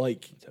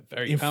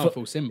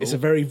powerful symbol. It's a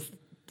very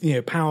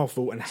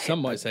powerful and some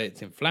might say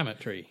it's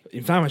inflammatory.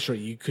 Inflammatory,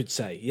 you could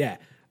say, yeah.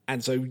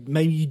 And so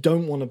maybe you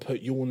don't want to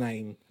put your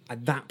name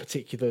at that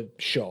particular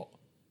shot.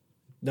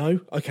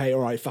 No? Okay,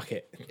 all right, fuck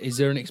it. Is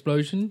there an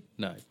explosion?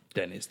 No.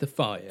 Then it's the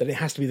fire. Then it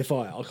has to be the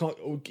fire. I can't.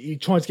 You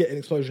tried to get an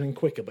explosion in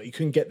quicker, but you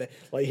couldn't get there.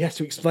 Like he has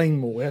to explain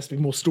more. There has to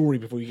be more story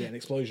before you get an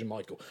explosion,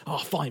 Michael. Oh,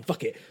 fine,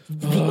 fuck it.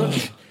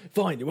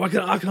 Fine.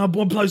 I can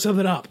blow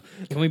something up.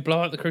 Can we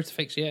blow up the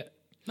crucifix yet?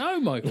 No,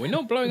 Michael, we're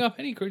not blowing up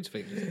any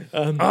crucifixes.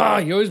 You're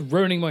always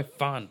ruining my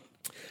fun.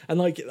 And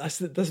like that's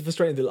the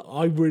frustrating thing.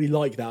 I really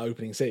like that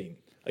opening scene.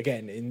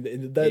 Again, in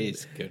it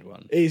is a good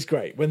one. It is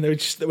great when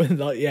it's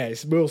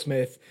Will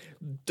Smith,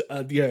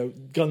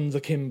 guns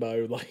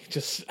akimbo, like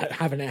just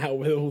having it out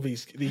with all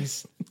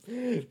these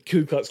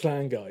Ku Klux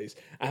Klan guys,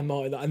 and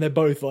they're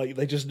both like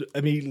they just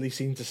immediately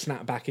seem to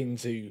snap back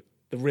into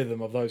the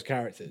rhythm of those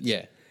characters.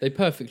 Yeah, they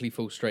perfectly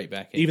fall straight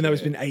back. Even though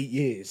it's been 8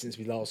 years since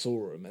we last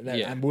saw them,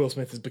 and Will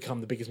Smith has become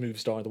the biggest movie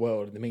star in the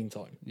world in the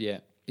meantime.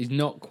 Yeah. He's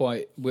not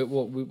quite what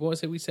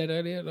was it we said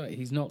earlier? Like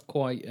he's not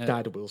quite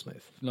Dad Will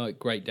Smith, like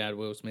great Dad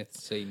Will Smith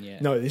scene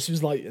yet. No, this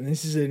was like, and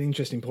this is an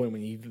interesting point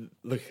when you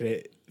look at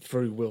it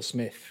through Will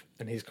Smith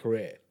and his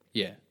career.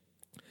 Yeah,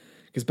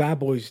 because Bad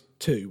Boys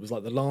 2 was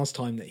like the last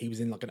time that he was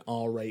in like an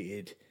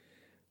R-rated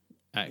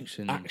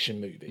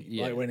action movie.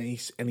 Yeah, like when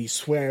he's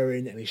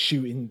swearing and he's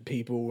shooting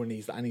people and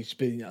he's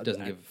being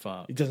doesn't give a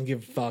fuck. He doesn't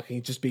give a fuck and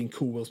he's just being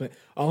cool Will Smith.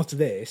 After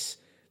this,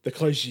 the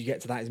closer you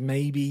get to that is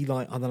maybe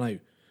like I don't know.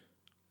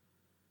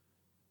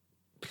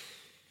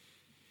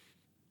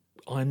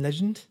 I Am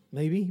Legend,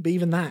 maybe, but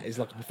even that is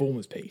like a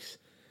performance piece,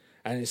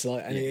 and it's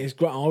like, and it's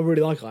great. I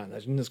really like I Am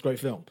Legend; it's a great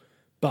film,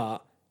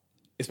 but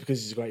it's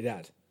because he's a great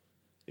dad.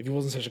 If he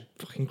wasn't such a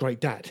fucking great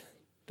dad,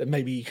 then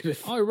maybe you could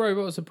have. I,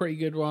 Robot's a pretty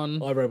good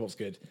one. I, Robot's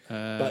good,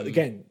 but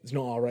again, it's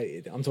not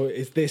R-rated. I'm talking.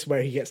 It's this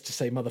where he gets to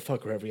say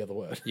motherfucker every other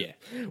word. Yeah,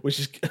 which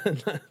is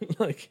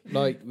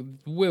like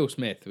Will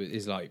Smith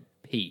is like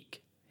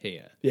peak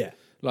here. Yeah,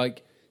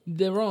 like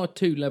there are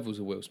two levels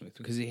of Will Smith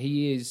because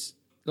he is.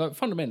 Like,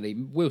 fundamentally,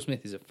 Will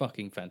Smith is a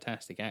fucking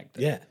fantastic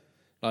actor. Yeah.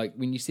 Like,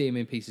 when you see him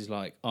in pieces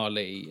like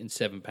Ali and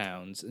 7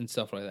 Pounds and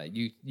stuff like that,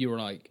 you're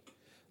like,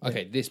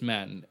 okay, this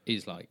man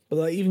is like... But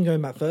like, even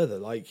going back further,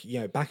 like,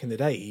 back in the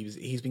day,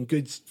 he's been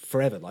good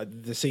forever.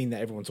 Like, the scene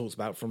that everyone talks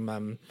about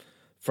from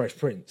Fresh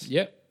Prince.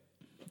 Yep.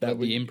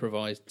 The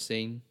improvised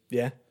scene.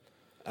 Yeah.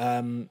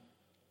 And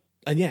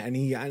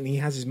he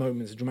has his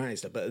moments of dramatic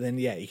stuff, but then,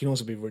 he can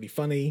also be really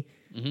funny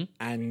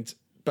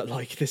But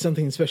like, there's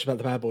something special about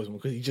the Bad Boys one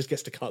because he just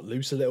gets to cut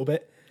loose a little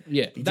bit.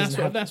 Yeah, that's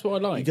what I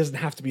like. He doesn't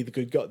have to be the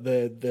good guy,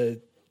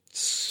 the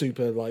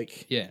super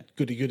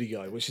goody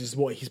guy, which is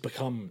what he's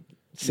become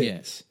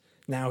since.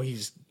 Yeah. Now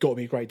he's got to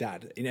be a great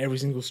dad. In every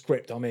single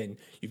script I'm in,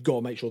 you've got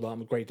to make sure that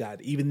I'm a great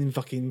dad. Even in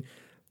fucking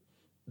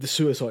the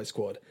Suicide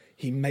Squad,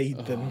 he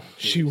made them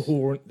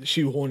shoehorn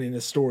in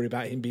a story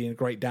about him being a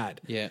great dad.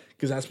 Yeah,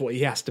 because that's what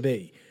he has to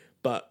be.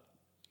 But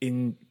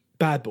in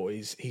Bad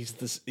Boys, he's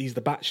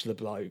the bachelor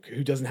bloke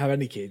who doesn't have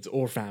any kids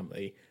or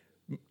family.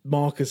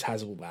 Marcus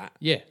has all that,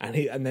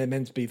 and they're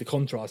meant to be the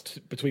contrast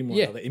between one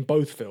another in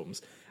both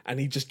films, and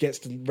he just gets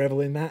to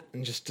revel in that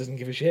and just doesn't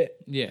give a shit.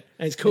 Yeah,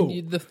 and it's cool.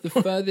 And the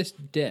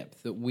furthest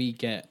depth that we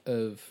get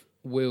of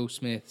Will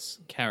Smith's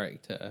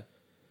character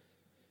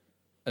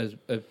as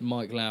of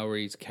Mike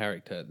Lowry's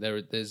character,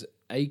 there's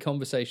a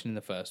conversation in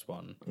the first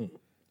one.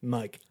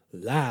 Mike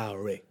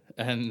Lowry,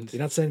 and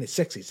you're not saying it's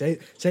sexy. Say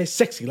it's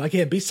sexy like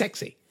him. Be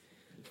sexy.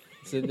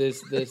 So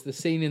there's the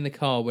scene in the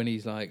car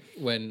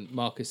when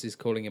Marcus is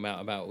calling him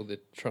out about all the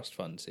trust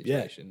fund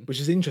situation. Which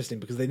is interesting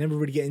because they never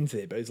really get into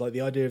it, but it's like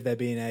the idea of there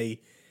being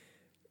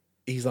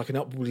he's like an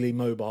upwardly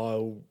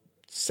mobile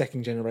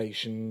second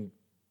generation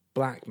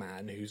black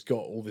man who's got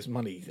all this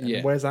money.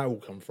 And where's that all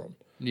come from?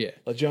 Yeah.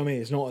 Like, do you know what I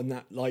mean? It's not in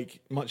that,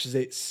 like, much as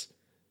it's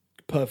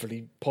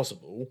perfectly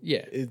possible.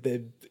 Yeah. There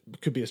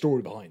could be a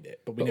story behind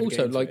it, but never also,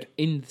 get into like, it.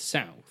 in the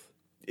South.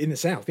 In the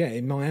South,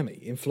 in Miami,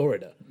 in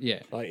Florida. Yeah.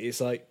 Like,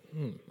 it's like,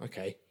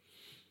 okay.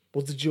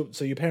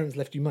 So your parents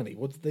left you money.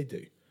 What did they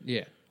do?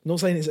 Yeah. not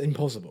saying it's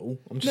impossible.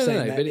 I'm just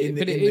saying that but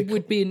it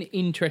would be an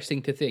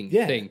interesting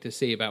thing to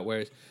see about where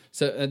it's...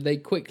 So they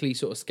quickly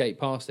sort of skate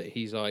past it.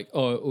 He's like,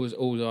 oh, it was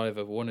all I've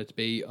ever wanted to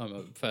be. I'm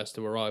the first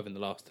to arrive and the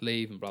last to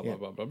leave, and blah, blah,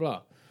 blah, blah,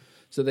 blah.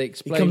 So they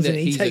explain that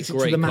he's a great cop. He takes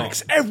it to the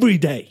max every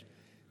day.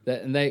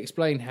 And they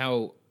explain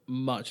how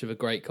much of a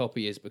great cop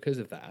he is because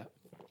of that.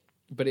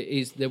 But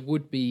there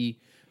would be,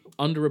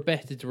 under a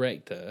better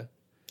director...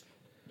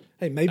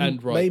 Hey,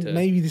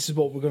 maybe this is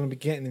what we're going to be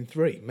getting in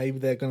 3. Maybe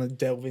they're going to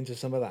delve into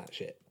some of that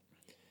shit.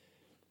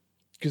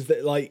 Because,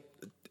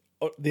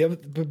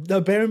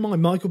 bear in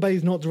mind, Michael Bay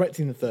is not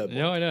directing the third one.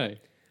 No, I know.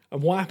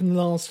 And what happened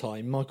the last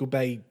time? Michael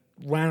Bay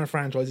ran a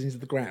franchise into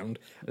the ground,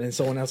 and then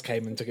someone else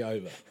came and took it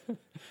over.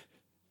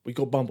 We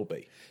got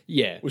Bumblebee.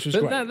 Yeah, which was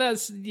great.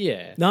 That's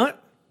no,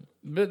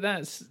 but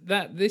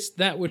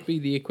that would be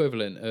the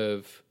equivalent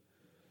of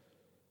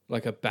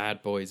like a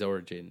Bad Boys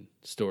origin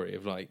story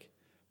of like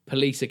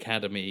Police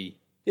Academy.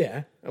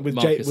 Yeah, and with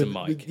Marcus and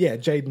Mike.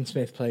 Jaden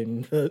Smith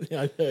playing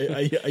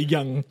a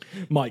young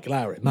Mike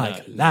Lowry.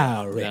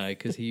 Lowry. No,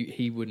 because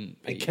he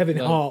wouldn't be. And Kevin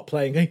Hart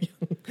playing a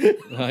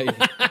young...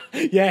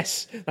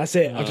 Yes, that's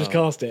it. I just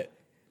cast it.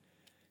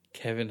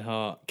 Kevin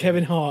Hart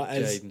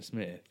as Jaden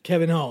Smith.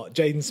 Kevin Hart,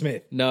 Jaden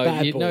Smith.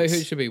 No, you know who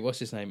it should be. What's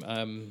his name?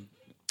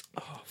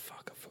 Oh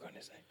fuck, I've forgotten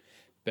his name.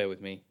 Bear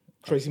with me.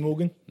 Tracy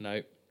Morgan?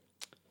 No.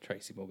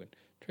 Tracy Morgan.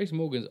 Tracy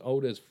Morgan's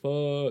old as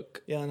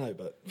fuck. Yeah, I know,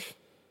 but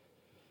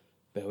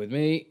bear with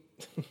me.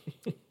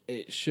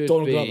 It should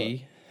Donald be Glover.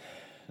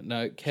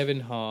 No, Kevin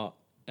Hart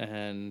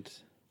and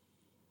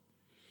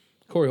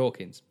Corey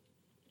Hawkins.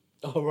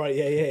 Oh right,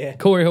 yeah.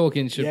 Corey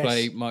Hawkins should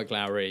play Mike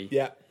Lowry.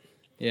 Yeah.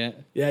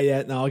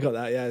 Yeah. No, I got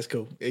that. Yeah, it's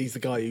cool. He's the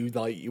guy who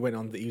he went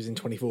on. He was in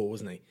 24,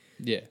 wasn't he?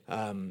 Yeah.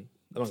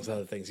 Amongst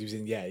other things, he was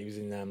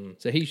in.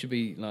 So he should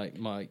be like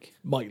Mike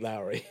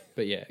Lowry.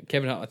 But yeah,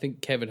 Kevin Hart. I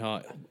think Kevin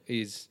Hart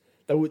is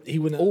he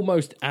wouldn't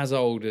almost as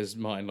old as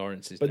Martin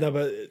Lawrence is. But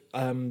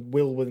now.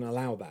 Will wouldn't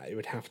allow that. It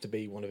would have to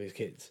be one of his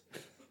kids.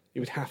 It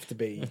would have to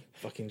be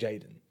fucking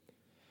Jaden.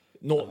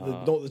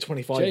 Not the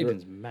 25.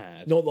 Jaden's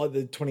mad. Not like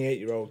the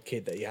 28-year-old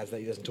kid that he has that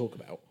he doesn't talk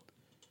about.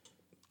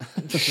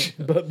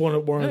 But one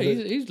of the...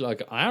 he's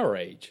like our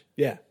age.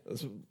 Yeah,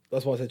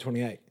 that's why I said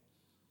 28.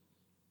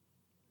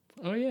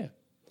 Oh yeah,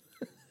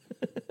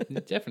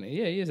 definitely.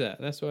 Yeah, he is that.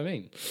 That's what I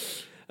mean.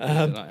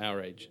 Like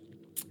our age.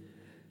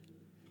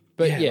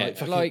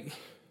 But like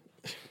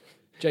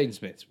Jaden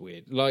Smith's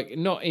weird. Like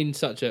not in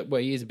such a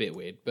he is a bit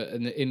weird, but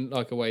in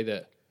like a way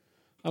that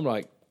I'm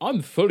like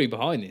I'm fully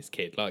behind this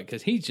kid. Like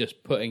because he's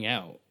just putting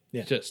out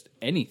just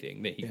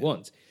anything that he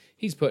wants.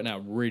 He's putting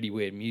out really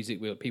weird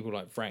music with people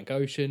like Frank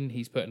Ocean.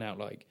 He's putting out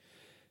like...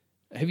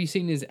 Have you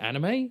seen his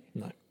anime?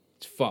 No.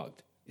 It's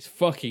fucked. It's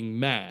fucking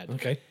mad.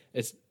 Okay.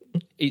 It's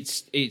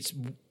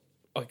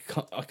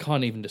I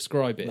can't even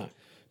describe it. No.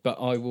 But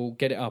I will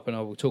get it up and I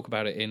will talk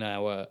about it in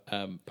our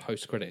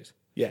post credits.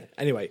 Yeah.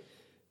 Anyway.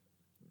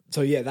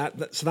 So yeah,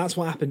 so that's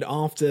what happened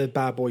after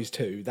Bad Boys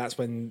 2. That's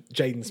when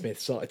Jaden Smith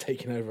started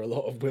taking over a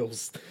lot of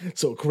Will's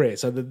sort of career.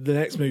 So the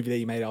next movie that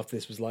he made after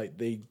this was like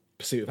The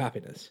Pursuit of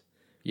Happiness.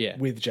 Yeah.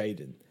 With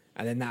Jaden.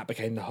 And then that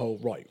became the whole,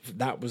 right,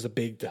 that was a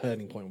big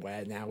turning point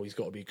where now he's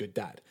got to be a good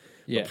dad.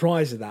 Yeah. But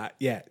prior to that,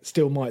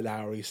 still Mike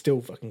Lowry,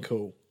 still fucking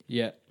cool.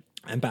 Yeah.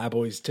 And Bad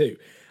Boys 2.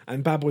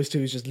 And Bad Boys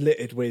 2 is just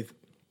littered with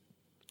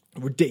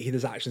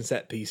ridiculous action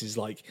set pieces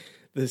like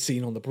the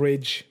scene on the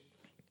bridge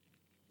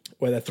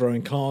where they're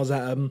throwing cars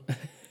at them.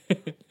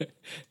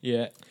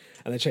 Yeah.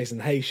 And they're chasing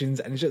the Haitians,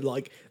 and it's just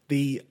like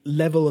the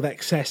level of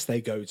excess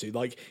they go to.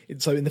 Like,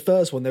 so in the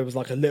first one, there was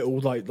like a little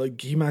like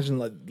can you imagine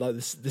like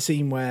the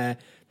scene where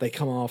they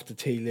come after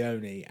T.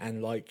 Leone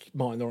and like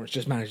Martin Lawrence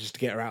just manages to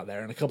get her out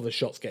there, and a couple of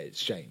shots get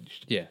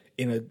exchanged. Yeah,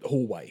 in a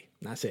hallway.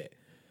 And that's it.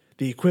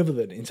 The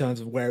equivalent in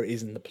terms of where it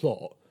is in the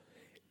plot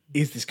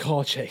is this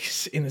car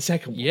chase in the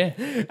second one. Yeah.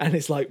 And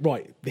it's like,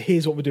 right,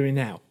 here's what we're doing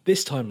now.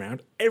 This time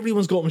round,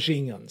 everyone's got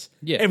machine guns.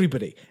 Yeah.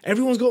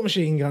 Everyone's got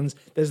machine guns.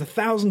 There's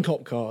 1,000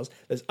 cop cars.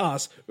 There's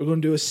us. We're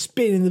going to do a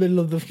spin in the middle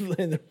of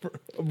the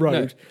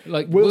road. No,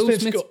 like Will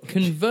Smith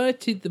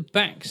converted the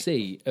back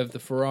seat of the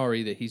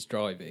Ferrari that he's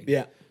driving.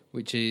 Yeah.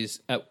 Which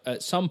is,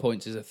 at some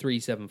points, is a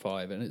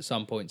 375 and at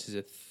some points is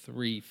a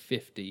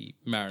 350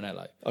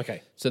 Maranello.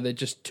 Okay. So they're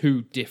just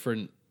two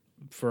different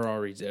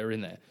Ferraris that are in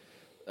there.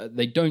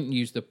 They don't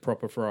use the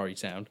proper Ferrari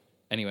sound,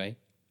 anyway.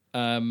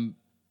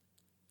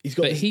 He's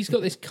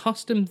got this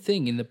custom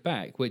thing in the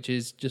back, which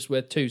is just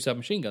where two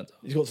submachine guns are.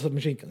 He's got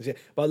submachine guns, yeah.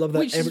 But I love that.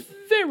 Which is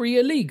very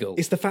illegal.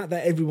 It's the fact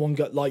that everyone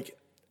got, like,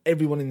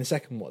 everyone in the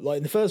second one. Like,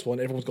 in the first one,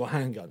 everyone's got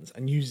handguns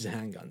and uses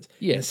handguns.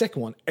 Yeah. In the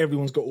second one,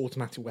 everyone's got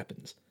automatic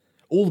weapons.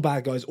 All the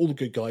bad guys, all the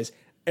good guys,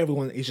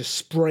 everyone is just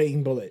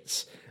spraying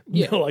bullets.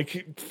 Yeah.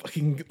 Like,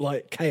 fucking,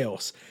 like,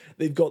 chaos.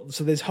 They've got...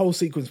 So there's a whole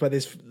sequence where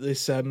this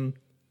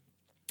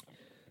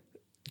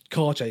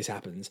car chase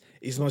happens.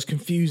 It's the most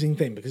confusing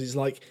thing because it's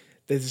like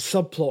there's a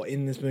subplot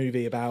in this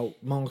movie about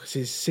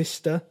Marcus's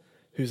sister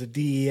who's a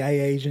DEA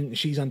agent.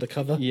 She's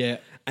undercover. Yeah.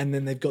 And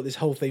then they've got this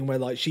whole thing where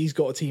like she's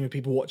got a team of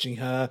people watching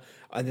her,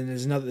 and then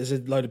there's a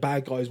load of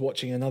bad guys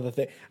watching another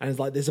thing. And it's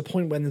like there's a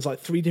point when there's like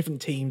 3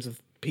 different teams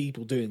of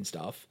people doing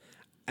stuff,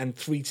 and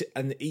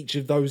and each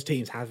of those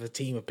teams have a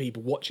team of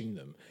people watching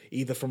them,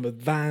 either from a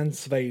van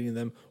surveilling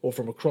them or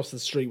from across the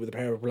street with a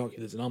pair of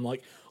binoculars. And I'm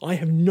like, I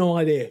have no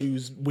idea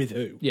who's with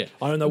who. Yeah.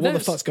 I don't know what the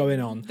fuck's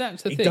going on.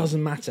 That's the thing. It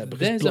doesn't matter because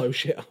There's blow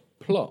shit up.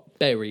 Plot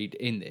buried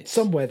in this.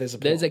 Somewhere there's a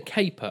plot. There's a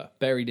caper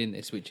buried in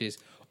this, which is,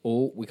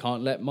 we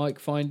can't let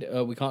Marcus find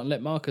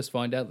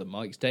out that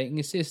Mike's dating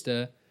his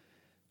sister.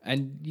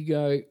 And you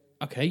go,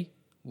 okay,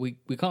 we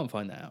can't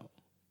find that out.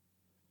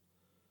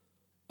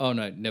 Oh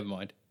no, never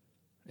mind.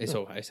 It's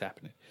all right, it's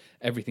happening.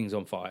 Everything's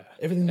on fire.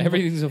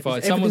 Everything's on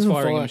fire. Someone's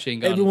firing a machine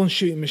gun. Everyone's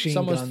shooting machine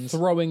guns. Someone's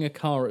throwing a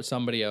car at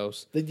somebody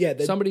else.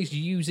 Somebody's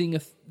using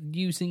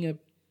a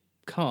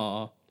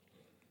car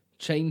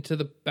chained to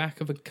the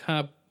back of a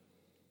cab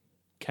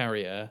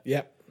carrier.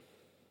 Yep.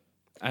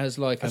 As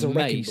a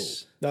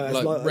mace.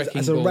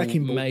 As a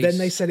wrecking ball. Mace. Then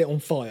they set it on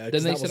fire.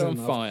 Then they set it on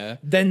fire.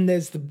 Then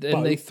there's the Then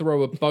boat. they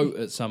throw a boat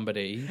at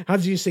somebody. How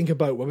did you sink a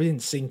boat? Well, we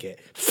didn't sink it.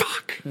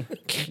 Fuck.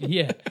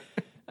 Yeah.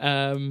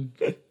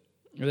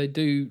 They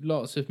do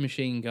lots of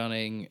machine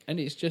gunning, and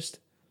it's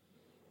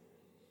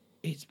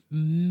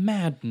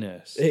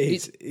madness.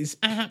 It's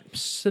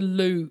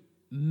absolute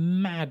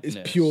madness.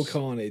 It's pure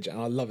carnage, and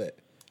I love it.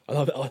 I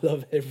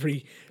love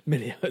every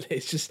minute of it.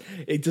 It's just,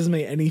 it doesn't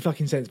make any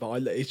fucking sense,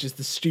 but it's just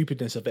the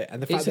stupidness of it.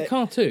 And the fact it's a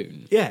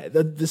cartoon. Yeah,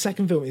 the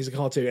second film is a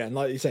cartoon, and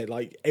like you say,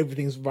 like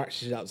everything's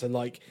ratcheted up. So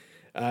like,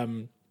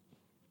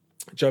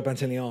 Joe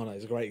Pantoliano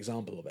is a great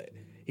example of it.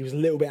 He was a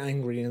little bit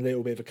angry and a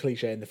little bit of a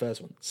cliche in the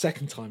first one.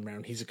 Second time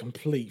round, he's a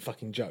complete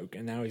fucking joke.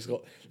 And now there's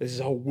this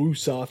whole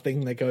woo-saw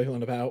thing they're going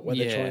on about where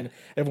they're trying,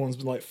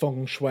 everyone's like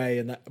feng shui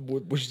and that,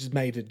 which is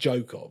made a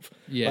joke of.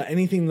 Yeah. Like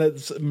anything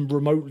that's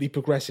remotely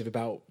progressive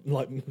about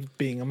like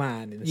being a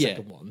man in the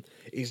second one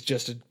is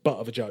just a butt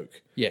of a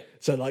joke. Yeah.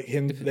 So like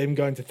them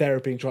going to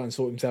therapy and trying to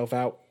sort himself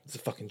out, it's a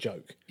fucking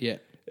joke. Yeah.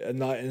 And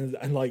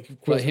like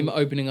him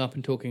opening up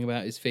and talking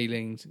about his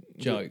feelings,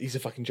 joke. He's a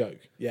fucking joke.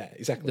 Yeah,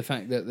 exactly. The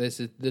fact that there's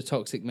the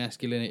toxic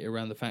masculinity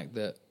around the fact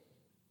that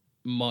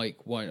Mike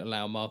won't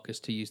allow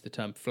Marcus to use the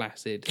term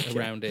flaccid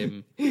around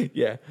him.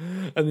 Yeah,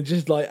 and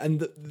just like,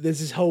 and there's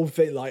this whole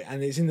thing like,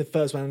 and it's in the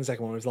first one and the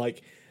second one. It's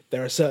like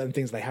there are certain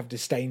things they have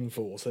disdain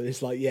for. So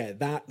it's like, yeah,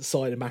 that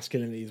side of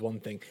masculinity is one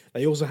thing.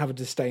 They also have a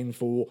disdain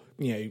for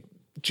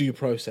due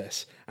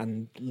process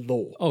and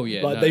law. Oh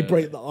yeah, like they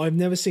break. I've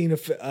never seen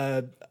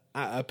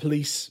a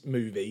police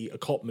movie, a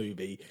cop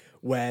movie,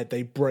 where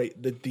they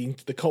break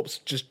the cops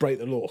just break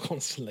the law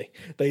constantly.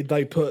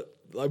 They put,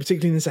 like,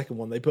 particularly in the second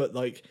one, they put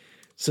like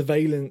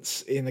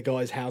surveillance in the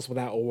guy's house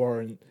without a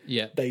warrant.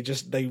 Yeah, they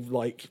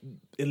like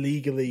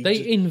illegally.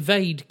 They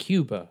invade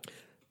Cuba.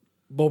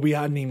 Well, we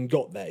hadn't even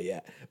got there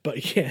yet,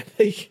 but yeah,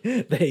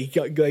 they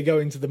go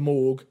into the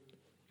morgue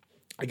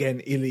again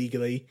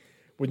illegally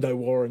with no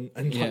warrant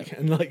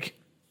and like.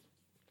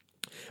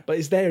 But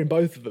it's there in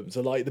both of them.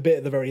 So, like, the bit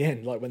at the very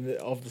end, like, when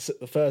of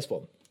the first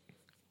one,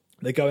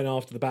 they're going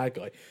after the bad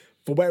guy.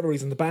 For whatever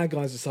reason, the bad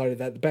guys decided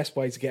that the best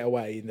way to get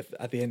away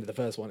at the end of the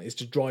first one is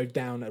to drive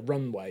down a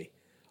runway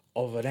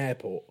of an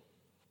airport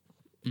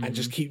and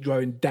just keep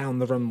driving down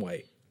the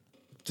runway,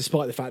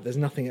 despite the fact there's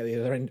nothing at the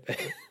other end of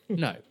it.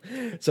 No.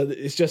 So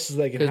it's just so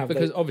they can have...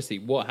 Because obviously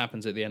what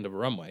happens at the end of a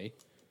runway,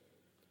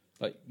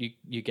 like,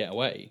 you get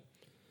away.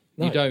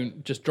 No. You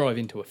don't just drive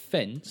into a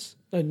fence.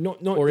 No,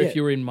 not or yet. If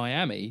you're in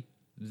Miami...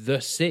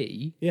 the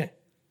sea. Yeah.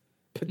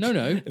 But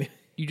no.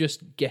 You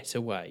just get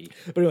away.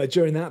 But anyway,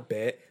 during that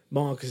bit,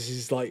 Marcus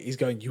is like, he's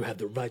going, you have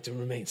the right to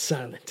remain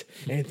silent.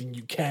 Anything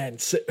you can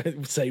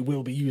say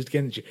will be used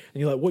against you.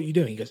 And you're like, what are you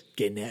doing? He goes,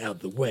 getting it out of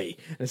the way.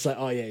 And it's like,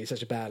 oh yeah, he's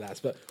such a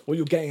badass. But what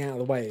you're getting out of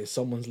the way is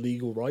someone's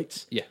legal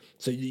rights. Yeah.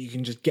 So you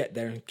can just get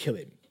there and kill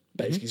him,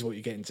 basically, is what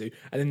you're getting to.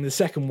 And then the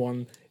second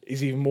one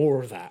is even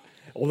more of that.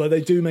 Although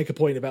they do make a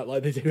point about,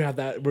 like, they do have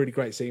that really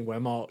great scene where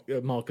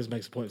Marcus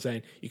makes a point of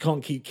saying you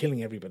can't keep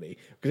killing everybody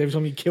because every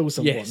time you kill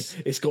someone,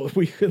 it's got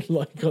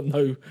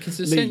no. Because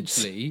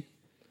essentially,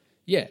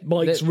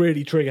 Mike's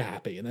really trigger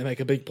happy, and they make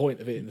a big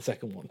point of it in the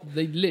second one.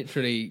 They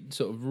literally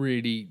sort of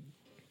really,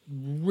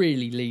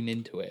 really lean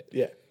into it.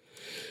 Yeah.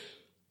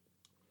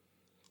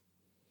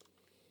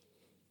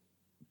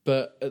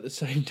 But at the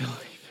same time,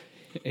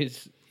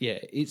 it's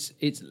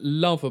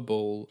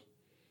lovable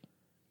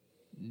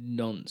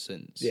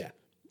nonsense. Yeah.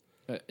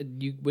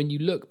 When you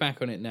look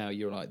back on it now,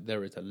 you're like,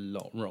 there is a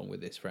lot wrong with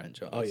this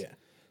franchise. Oh yeah,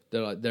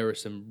 there are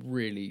some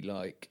really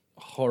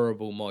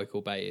horrible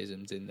Michael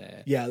Bay-isms in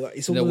there. Yeah,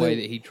 it's all the way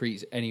that he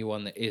treats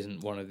anyone that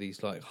isn't one of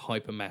these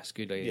hyper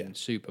masculine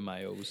super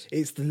males.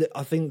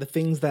 I think the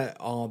things that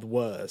are the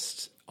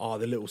worst are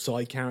the little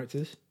side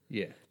characters.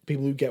 Yeah,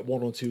 people who get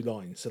one or two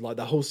lines. So like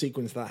the whole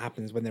sequence that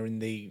happens when they're in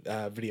the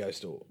video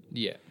store.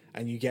 Yeah,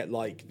 and you get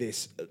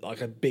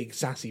a big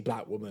sassy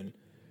black woman.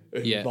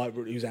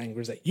 Who's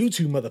angry is like, you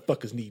two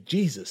motherfuckers need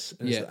Jesus.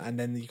 And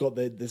then you got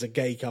there's a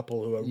gay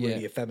couple who are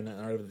really effeminate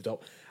and over the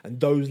top. And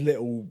those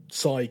little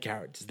side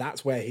characters,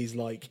 that's where he's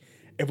like,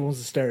 everyone's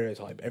a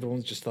stereotype.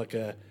 Everyone's just like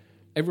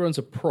everyone's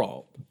a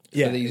prop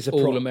for these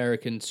all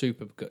American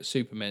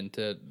supermen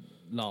to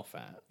laugh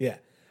at. Yeah.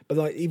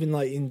 But even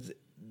in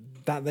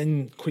that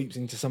then creeps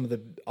into some of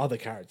the other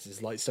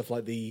characters, like stuff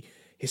like the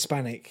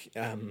Hispanic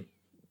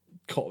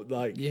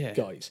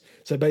guys.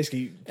 So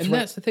basically, and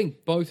that's the thing.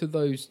 Both of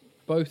those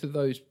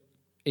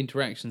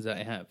interactions that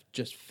I have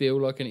just feel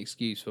like an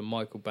excuse for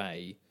Michael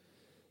Bay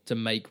to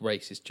make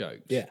racist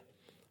jokes. Yeah,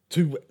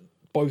 to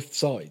both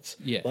sides.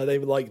 Yeah, like they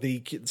were like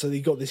so they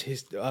got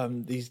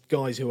these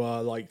guys who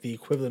are like the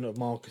equivalent of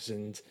Marcus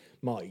and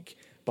Mike,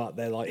 but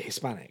they're like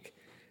Hispanic.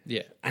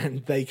 Yeah,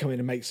 and they come in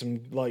and make some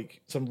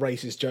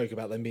racist joke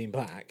about them being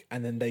black,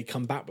 and then they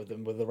come back with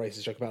them with a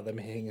racist joke about them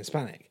being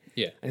Hispanic.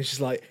 Yeah, and it's just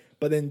like,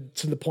 but then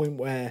to the point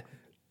where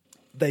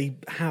they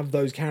have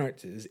those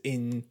characters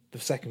in the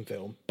second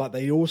film, but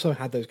they also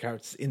had those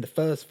characters in the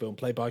first film,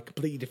 played by a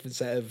completely different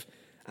set of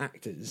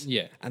actors.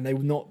 Yeah, and they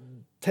were not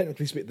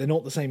technically speaking, they're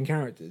not the same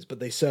characters, but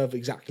they serve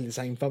exactly the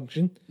same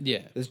function.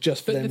 Yeah, there's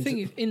just for but them the thing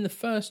is, in the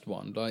first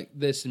one, like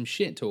there's some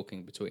shit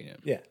talking between them.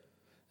 Yeah,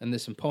 and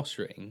there's some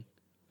posturing.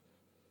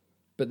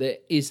 But there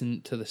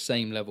isn't to the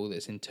same level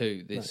that's in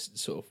 2. This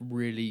sort of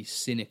really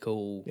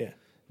cynical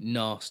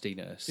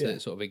nastiness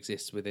that sort of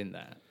exists within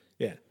that.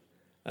 Yeah.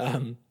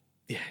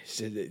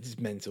 It's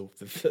mental.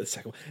 The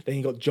second one. Then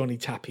you got Johnny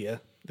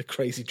Tapia, the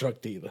crazy drug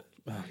dealer.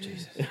 Oh,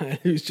 Jesus.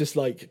 Who's just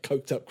like a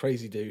coked up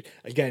crazy dude.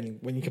 Again,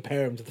 when you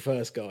compare him to the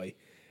first guy,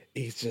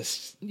 he's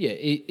just... Yeah,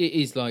 it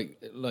is like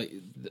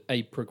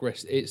a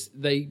progress. It's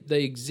they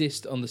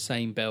exist on the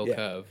same bell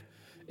curve.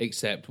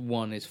 Except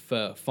one is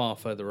far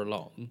further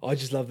along. I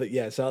just love that.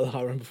 Yeah, so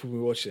I remember when we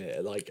were watching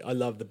it, like I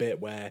love the bit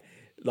where,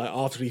 like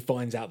after he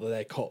finds out that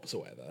they're cops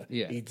or whatever,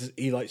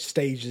 he like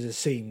stages a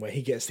scene where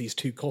he gets these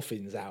 2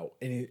 coffins out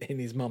in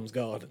his mum's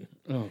garden.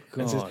 Oh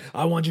God! And says,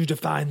 "I want you to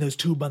find those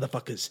 2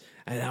 motherfuckers,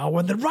 and I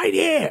want them right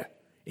here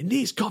in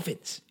these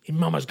coffins in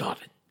Mama's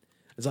garden."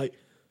 It's like,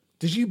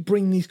 did you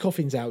bring these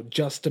coffins out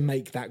just to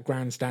make that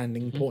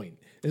grandstanding point?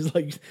 It's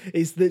like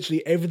it's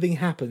literally everything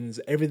happens,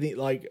 everything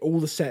like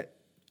all the set.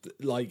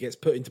 Like gets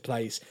put into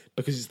place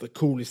because it's the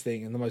coolest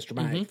thing and the most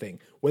dramatic thing.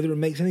 Whether it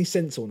makes any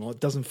sense or not, it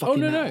doesn't fucking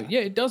matter. No,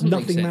 yeah, it doesn't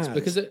Nothing make sense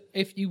matters. because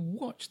if you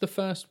watch the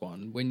first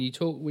one, when you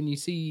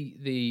see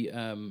the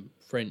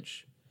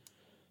French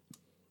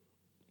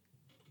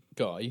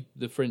guy,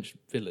 the French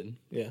villain,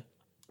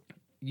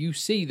 you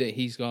see that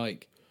he's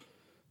like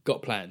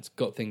got plans,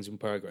 got things in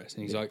progress,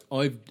 and he's like,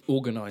 I've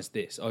organised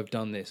this, I've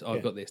done this,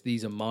 I've got this,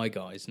 these are my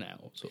guys now,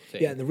 sort of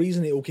thing. Yeah, and the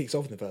reason it all kicks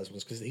off in the first one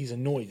is because he's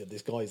annoyed that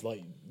this guy's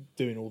like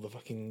doing all the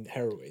fucking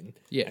heroin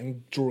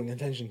and drawing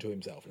attention to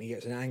himself, and he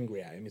gets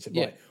angry at him and said,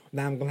 right,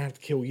 now I'm going to have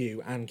to kill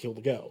you and kill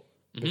the girl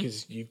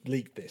because you've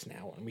leaked this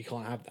now and we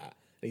can't have that.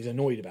 And he's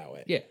annoyed about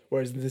it. Yeah.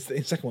 Whereas in the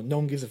second one, no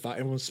one gives a fuck.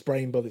 Everyone's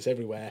spraying bullets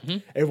everywhere.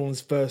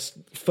 Everyone's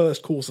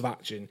first course of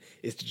action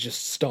is to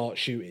just start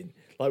shooting.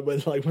 Like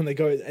when they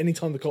go,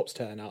 anytime the cops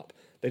turn up,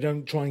 they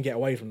don't try and get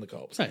away from the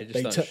cops. No, they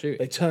just start shooting.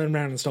 They turn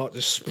around and start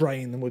just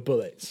spraying them with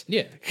bullets.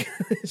 Yeah.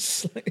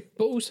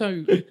 But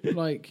also,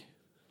 like,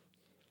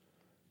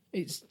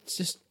 it's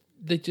just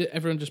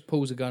everyone just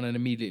pulls a gun and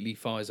immediately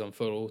fires on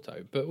full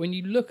auto. But when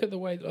you look at the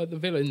way like the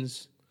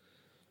villains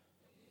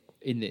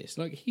in this,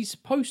 like he's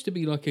supposed to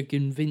be like a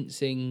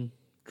convincing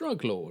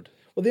drug lord.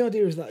 Well, the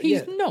idea is that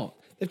he's not.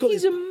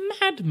 He's a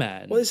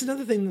madman. Well, it's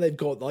another thing that they've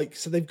got. Like,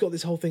 so they've got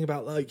this whole thing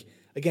about like,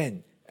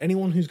 again,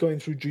 anyone who's going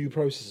through due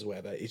process or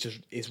whatever,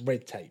 it's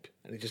red tape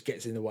and it just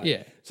gets in the way.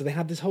 Yeah. So they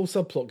have this whole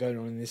subplot going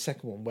on in this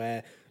second one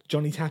where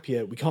Johnny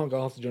Tapia, we can't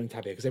go after Johnny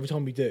Tapia because every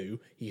time we do,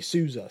 he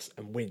sues us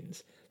and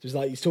wins. So it's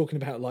like he's talking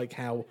about like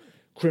how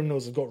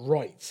criminals have got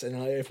rights, and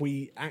if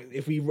we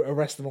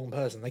arrest the wrong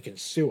person, they can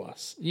sue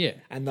us. Yeah.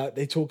 And that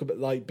they talk about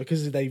like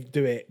because they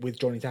do it with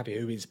Johnny Tapia,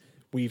 who is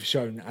we've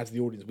shown as the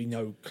audience we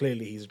know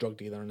clearly he's a drug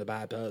dealer and a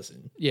bad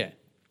person. Yeah.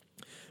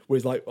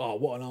 Whereas like, oh,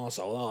 what an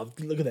arsehole.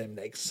 Oh, look at them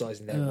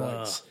exercising their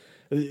rights.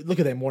 Look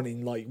at them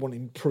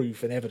wanting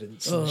proof and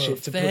evidence and shit.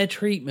 Fair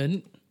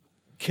treatment.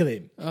 Kill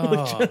him. Oh. Do you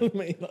know what I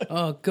mean? Like,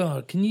 oh,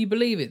 God, can you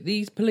believe it?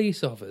 These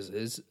police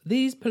officers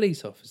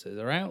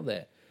are out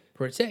there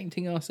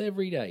protecting us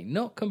every day,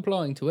 not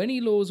complying to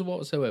any laws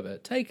whatsoever,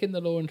 taking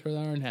the law into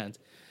their own hands,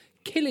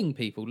 killing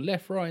people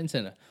left, right and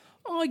centre.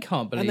 I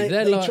can't believe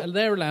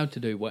they're allowed to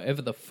do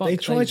whatever the fuck they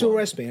tried to want.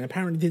 arrest me and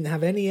apparently didn't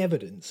have any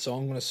evidence, so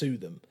I'm going to sue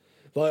them.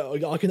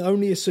 Like I can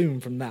only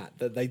assume from that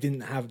they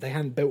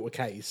hadn't built a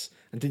case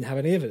and didn't have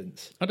any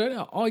evidence. I don't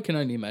know. I can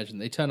only imagine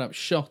they turn up,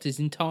 shot his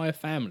entire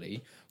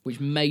family, which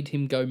made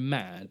him go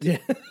mad. Yeah,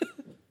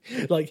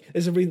 like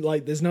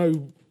there's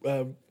no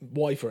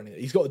wife or anything.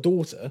 He's got a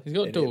daughter. He's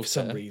got a daughter for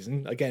some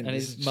reason. Again, and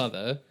his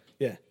mother.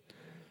 Yeah.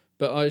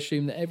 But I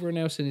assume that everyone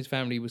else in his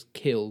family was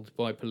killed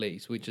by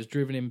police, which has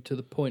driven him to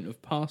the point of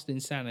past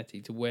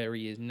insanity to where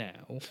he is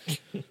now,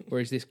 where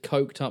he's this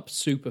coked up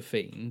super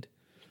fiend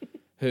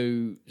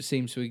who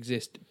seems to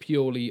exist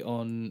purely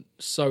on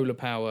solar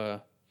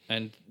power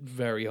and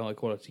very high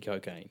quality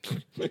cocaine.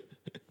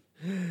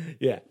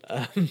 Yeah.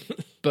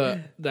 But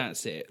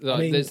that's it. Like,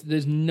 I mean,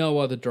 there's no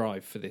other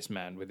drive for this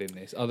man within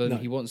this, other than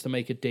he wants to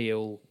make a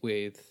deal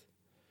with...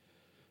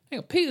 Hang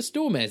on, Peter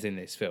Stormare's in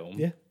this film.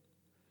 Yeah.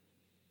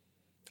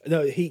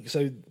 No,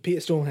 so Peter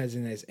Stormare's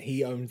in this.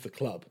 He owns the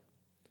club,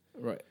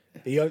 right?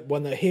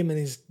 When him and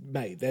his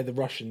mate, they're the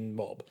Russian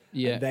mob.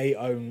 Yeah. And they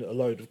own a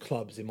load of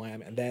clubs in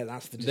Miami, and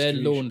that's the They're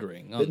distribution.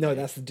 laundering, aren't No,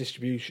 they? that's the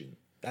distribution.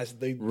 That's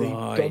the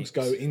Right. drugs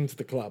go into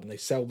the club, and they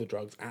sell the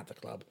drugs at the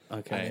club.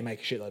 Okay. And they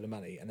make a shitload of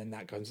money, and then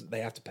they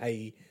have to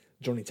pay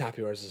Johnny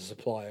Tapio as a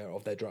supplier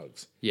of their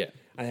drugs. Yeah.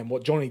 And then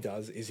what Johnny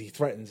does is he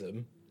threatens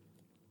them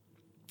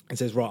and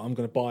says, right, I'm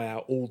going to buy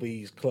out all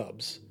these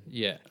clubs.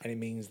 Yeah. And it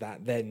means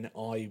that then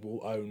I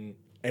will own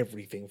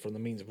everything from the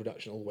means of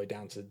production all the way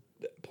down to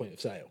the point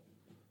of sale.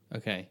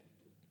 Okay.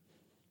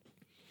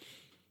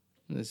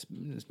 It's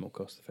more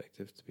cost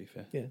effective, to be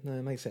fair. Yeah, no,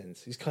 it makes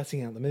sense. He's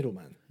cutting out the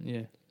middleman.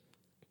 Yeah.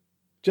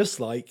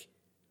 Just like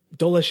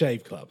Dollar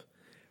Shave Club.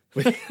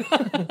 With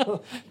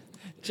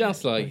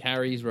Just like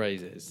Harry's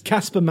razors.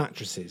 Casper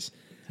mattresses.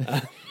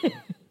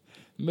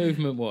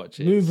 Movement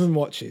watches. Movement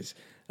watches.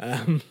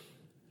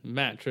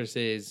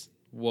 Mattresses,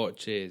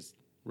 watches,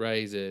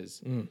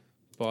 razors.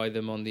 Buy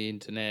them on the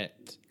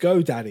internet.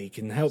 GoDaddy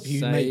can help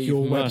you make Save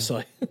your money.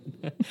 website.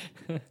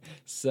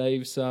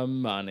 Save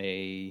some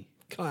money.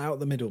 Cut out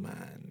the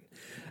middleman.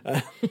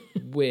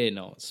 We're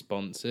not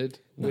sponsored.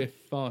 No. We're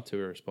far too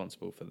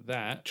irresponsible for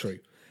that. True.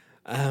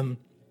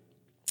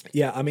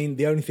 Yeah, I mean,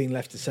 the only thing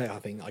left to say,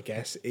 I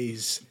guess,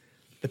 is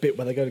the bit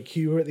where they go to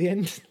Cuba at the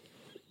end.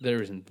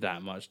 There isn't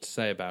that much to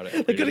say about it.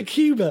 They Really. go to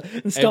Cuba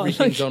and start...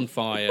 Everything's on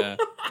fire.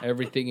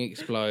 Everything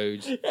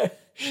explodes.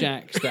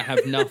 Shacks that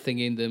have nothing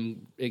in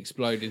them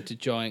explode into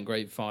giant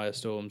great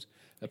firestorms.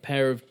 A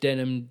pair of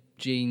denim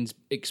jeans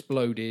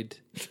exploded.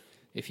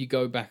 If you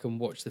go back and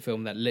watch the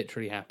film, that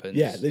literally happens.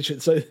 Yeah,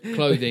 literally. So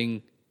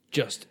clothing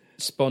just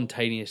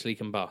spontaneously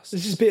combusts.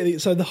 This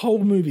is so the whole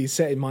movie is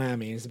set in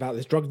Miami. And it's about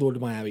this drug lord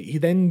in Miami. He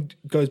then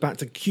goes back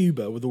to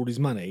Cuba with all his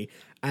money,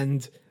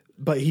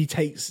 but he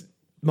takes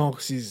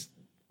Marcus's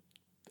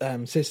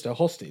sister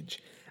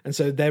hostage. And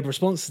so their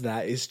response to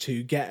that is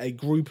to get a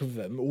group of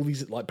them, all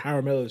these like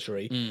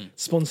paramilitary,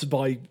 sponsored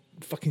by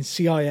fucking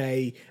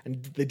CIA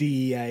and the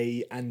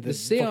DEA and the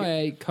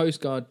CIA, Coast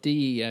Guard,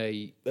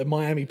 DEA, the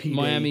Miami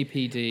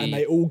PD, and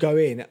they all go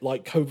in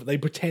like covert. They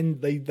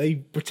pretend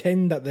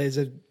that there's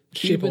a ship on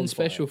Cuban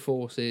Special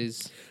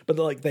Forces, but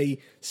like they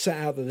set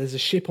out that there's a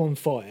ship on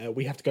fire.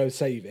 We have to go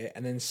save it,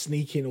 and then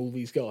sneak in all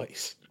these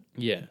guys.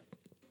 Yeah.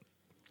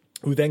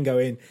 Who then go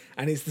in,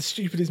 and it's the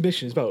stupidest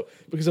mission as well.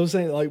 Because I was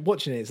saying, like,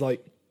 watching it, it's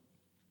like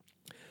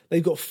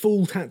they've got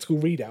full tactical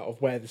readout of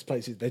where this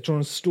place is. They're trying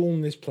to storm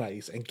this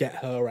place and get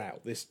her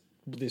out. This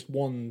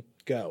one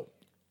girl.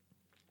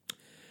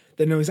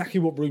 They know exactly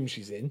what room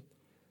she's in.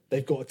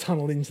 They've got a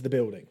tunnel into the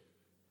building.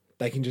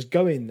 They can just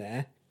go in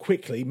there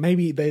quickly.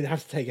 Maybe they'd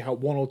have to take out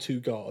one or two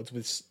guards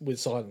with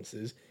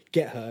silencers,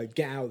 get her,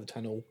 get out of the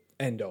tunnel,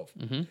 end of.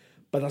 Mm-hmm.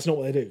 But that's not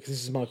what they do, because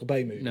this is a Michael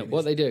Bay movie. No,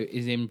 what they do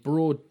is in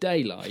broad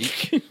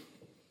daylight,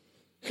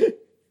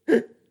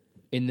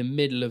 in the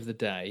middle of the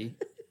day,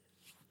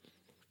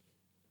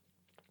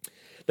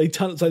 they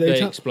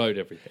explode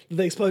everything.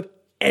 They explode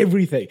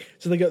everything.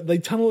 So they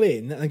tunnel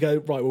in and they go,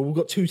 right, well, we've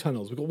got two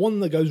tunnels. We've got one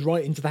that goes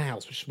right into the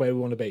house, which is where we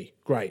want to be.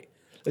 Great.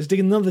 Let's dig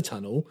another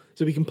tunnel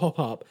so we can pop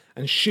up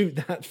and shoot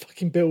that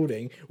fucking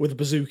building with a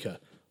bazooka.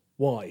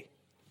 Why?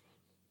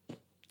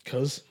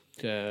 Because...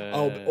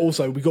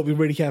 also, we've got to be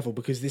really careful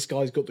because this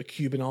guy's got the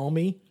Cuban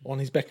army on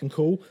his beck and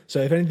call. So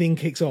if anything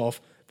kicks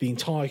off, the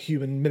entire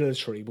Cuban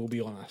military will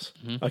be on us.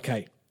 Mm-hmm.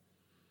 Okay.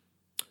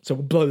 So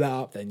we'll blow that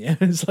up then, yeah?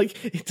 It's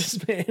like, it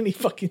doesn't make any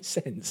fucking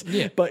sense.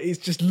 Yeah. But it's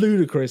just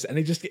ludicrous and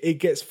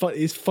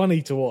it's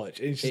funny to watch.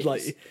 It's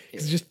just it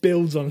just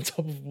builds on top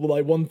of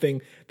like one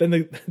thing.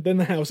 Then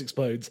the house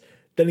explodes.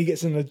 Then he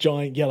gets in a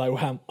giant yellow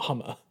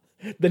Hummer.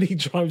 Then he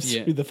drives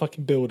through the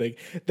fucking building.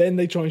 Then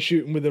they try and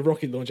shoot him with a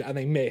rocket launcher and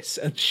they miss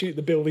and shoot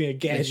the building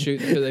again.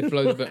 They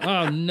blow the building.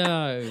 Oh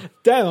no.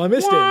 Damn, I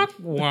missed him.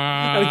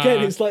 Wow. And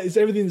again, it's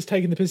everything that's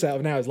taking the piss out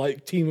of now. It's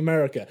like Team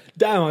America.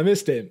 Damn, I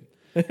missed him.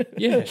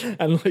 Yeah.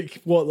 And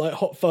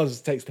Hot Fuzz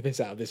takes the piss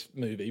out of this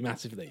movie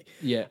massively.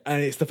 Yeah.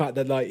 And it's the fact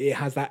that like it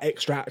has that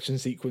extra action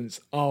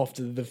sequence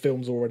after the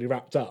film's already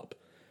wrapped up.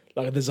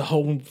 Like there's a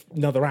whole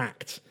another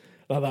act,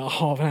 like that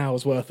half an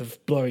hour's worth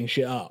of blowing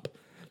shit up.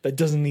 That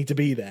doesn't need to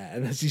be there,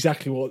 and that's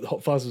exactly what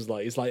Hot Fuzz was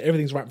like. It's like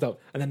everything's wrapped up,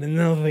 and then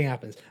another thing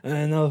happens, and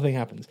then another thing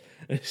happens.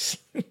 It's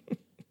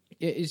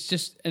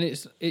just, and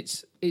it's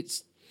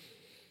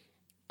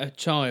a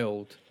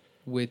child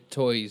with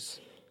toys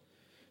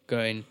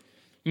going.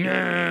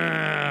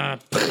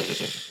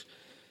 That's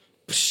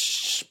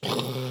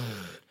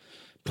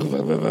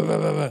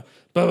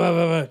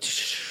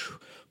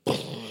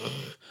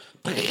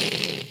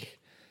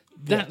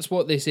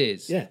what this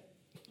is. Yeah,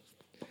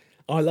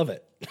 I love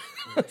it.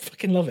 I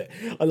fucking love it.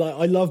 I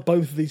love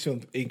both of these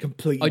films in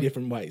completely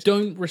different ways.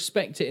 Don't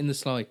respect it in the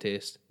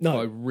slightest. No, but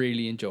I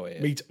really enjoy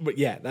it. But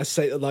yeah, that's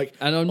like.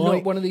 And I'm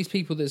not one of these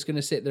people that's going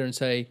to sit there and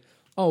say,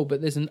 "Oh, but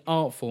there's an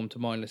art form to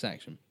mindless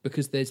action,"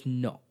 because there's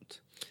not.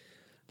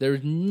 There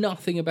is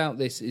nothing about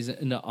this is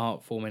an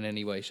art form in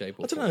any way, shape,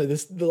 or form. I don't know.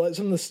 There's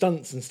some of the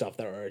stunts and stuff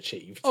that are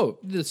achieved. Oh,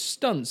 the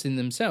stunts in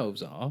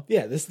themselves are.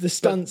 Yeah, the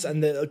stunts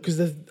and because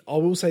I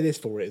will say this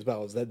for it as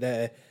well is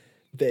that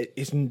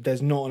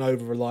there's not an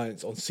over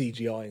reliance on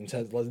CGI in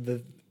terms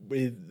of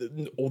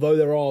although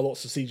there are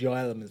lots of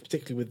CGI elements,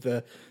 particularly with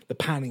the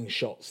panning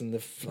shots and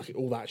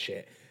all that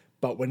shit.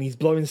 But when he's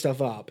blowing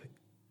stuff up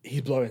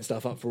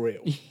for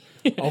real.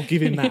 I'll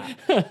give him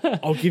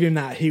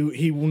that.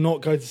 He will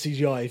not go to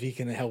CGI if he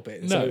can help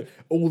it. No. So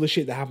all the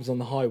shit that happens on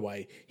the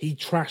highway, he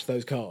trashed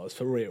those cars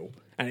for real,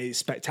 and it's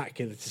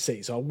spectacular to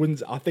see. So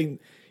I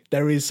think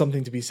there is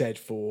something to be said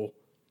for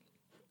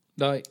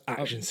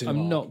action cinema.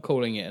 I'm not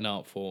calling it an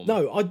art form.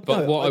 But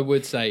I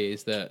would say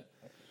is that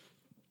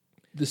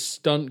the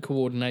stunt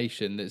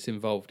coordination that's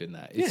involved in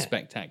that is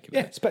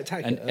spectacular. Yeah,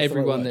 spectacular. And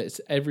everyone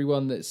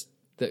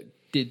that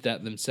did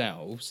that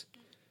themselves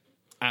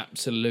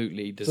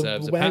absolutely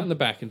deserves a pat on the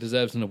back and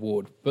deserves an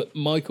award. But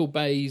Michael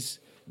Bay's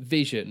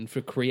vision for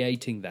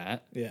creating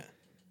that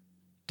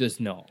does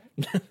not.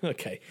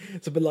 Okay.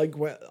 So, but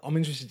I'm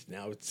interested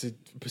now to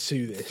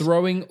pursue this.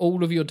 Throwing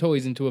all of your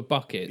toys into a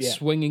bucket,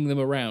 swinging them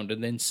around,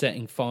 and then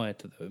setting fire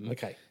to them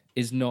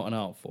is not an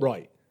art form.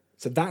 Right.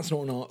 So that's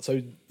not an art.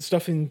 So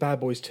stuff in Bad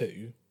Boys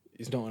 2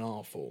 is not an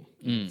art form,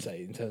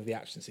 say, in terms of the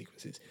action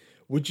sequences.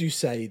 Would you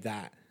say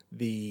that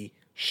the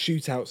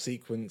shootout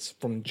sequence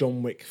from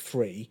John Wick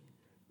 3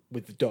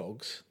 with the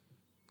dogs,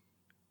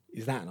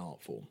 is that an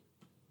art form?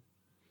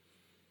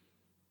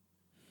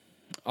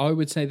 I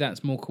would say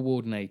that's more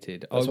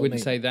coordinated. I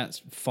wouldn't say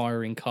that's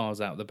firing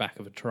cars out the back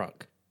of a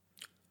truck.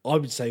 I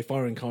would say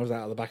firing cars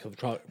out of the back of the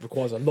truck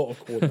requires a lot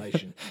of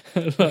coordination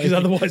because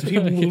otherwise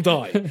people will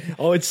die.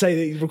 I would say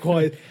that it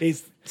requires...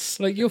 It's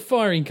like you're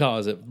firing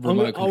cars at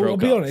remote control I'll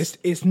be honest,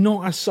 it's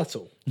not as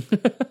subtle.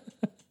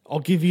 I'll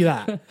give you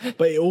that.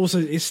 But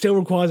it still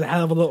requires a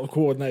hell of a lot of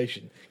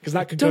coordination because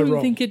that could go wrong. I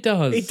don't think it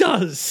does. It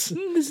does.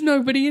 There's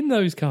nobody in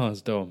those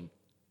cars, Dom.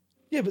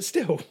 Yeah, but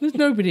still. There's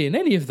nobody in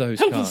any of those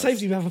cars. Health and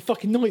safety would have a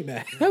fucking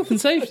nightmare. Health and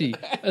safety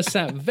are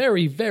sat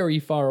very, very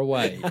far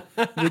away,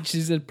 which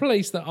is a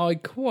place that I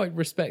quite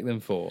respect them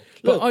for.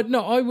 But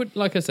I would,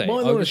 like I say,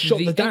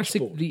 the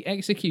dashboard. The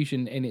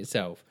execution in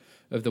itself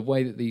of the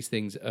way that these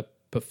things are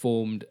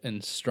performed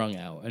and strung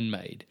out and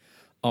made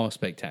are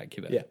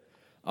spectacular. Yeah.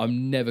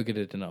 I'm never going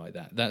to deny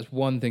that. That's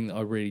one thing that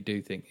I really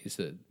do think is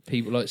that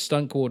people like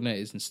stunt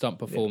coordinators and stunt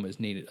performers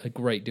need a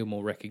great deal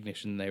more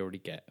recognition than they already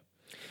get.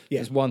 Yeah.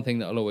 There's one thing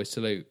that I'll always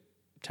salute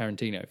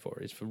Tarantino for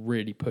is for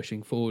really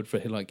pushing forward for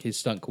his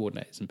stunt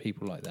coordinators and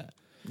people like that.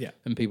 Yeah.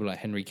 And people like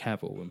Henry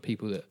Cavill and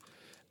people that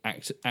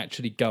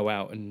actually go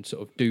out and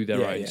sort of do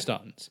their own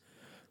stunts.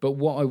 But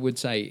what I would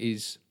say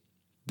is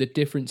the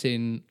difference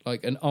in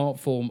like an art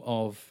form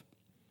of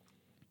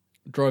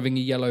driving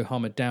a yellow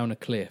Hummer down a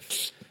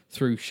cliff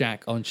through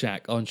shack on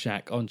shack on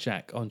shack on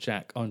shack on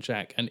shack on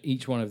shack, and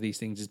each one of these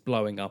things is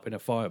blowing up in a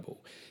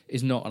fireball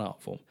is not an art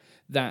form.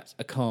 That's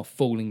a car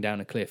falling down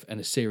a cliff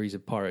and a series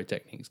of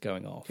pyrotechnics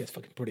going off. Yeah, it's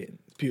fucking brilliant.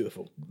 It's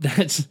beautiful.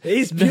 It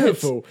is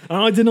beautiful.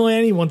 And I deny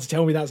anyone to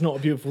tell me that's not a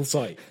beautiful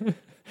sight.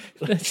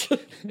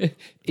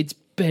 It's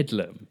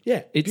bedlam.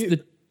 Yeah. It's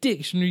the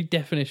dictionary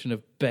definition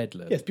of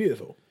bedlam. Yeah, it's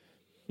beautiful.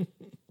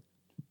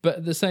 But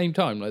at the same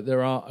time,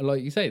 there are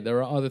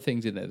other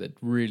things in there that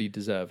really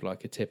deserve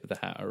like a tip of the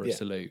hat or a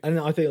salute. And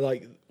I think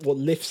like what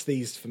lifts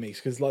these for me,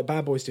 because like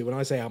Bad Boys 2, when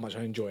I say how much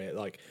I enjoy it,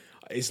 like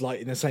it's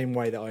like in the same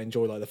way that I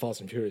enjoy like the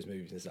Fast and Furious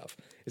movies and stuff.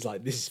 It's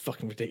like this is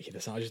fucking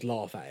ridiculous, and I just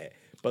laugh at it.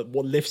 But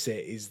what lifts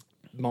it is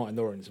Martin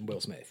Lawrence and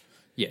Will Smith.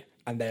 Yeah,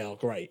 and they are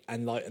great.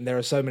 And there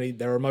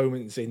are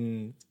moments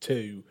in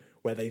 2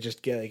 where they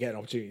just get an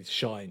opportunity to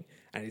shine.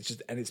 And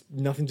it's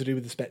nothing to do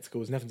with the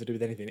spectacles, nothing to do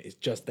with anything. It's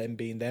just them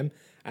being them.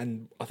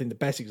 And I think the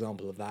best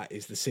example of that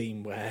is the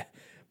scene where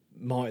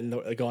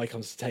a guy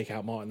comes to take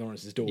out Martin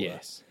Lawrence's daughter.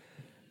 Yes,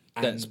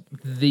 that's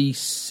the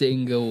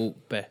single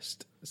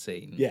best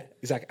scene. Yeah,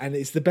 exactly. And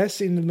it's the best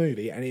scene in the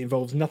movie, and it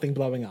involves nothing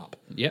blowing up.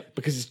 Yep,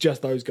 because it's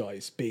just those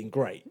guys being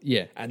great.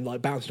 Yeah, and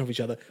like bouncing off each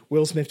other.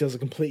 Will Smith does a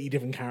completely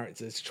different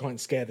character to try and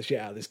scare the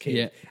shit out of this kid.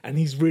 Yeah, and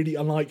he's really.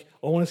 I'm like,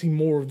 I want to see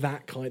more of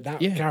that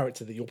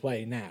character that you're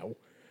playing now.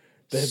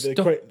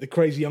 The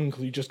crazy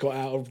uncle who just got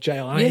out of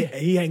jail.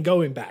 He ain't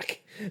going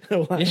back.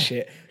 All that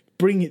shit.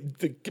 Bring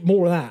it.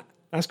 More of that.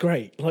 That's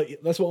great.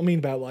 Like that's what I mean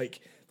about like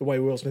the way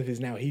Will Smith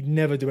is now. He'd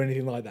never do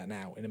anything like that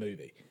now in a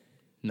movie.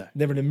 No,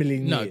 never in a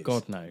million years. No,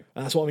 God, no. And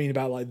that's what I mean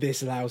about like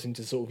this allows him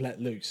to sort of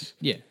let loose.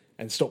 Yeah,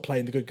 and stop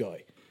playing the good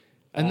guy.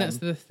 And that's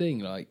the thing.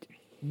 Like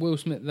Will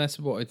Smith. That's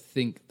what I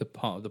think the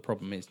part of the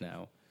problem is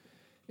now,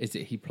 is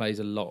that he plays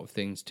a lot of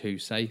things too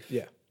safe.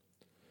 Yeah.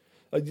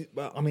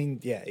 I mean,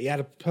 he had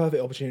a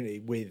perfect opportunity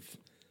with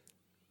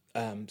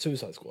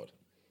Suicide Squad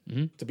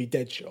to be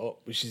Deadshot,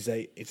 which is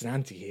it's an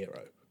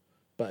anti-hero,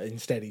 but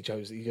instead he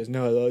goes,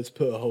 no, let's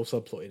put a whole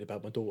subplot in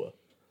about my daughter.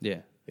 Yeah.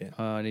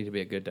 I need to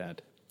be a good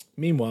dad.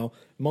 Meanwhile,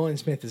 Martin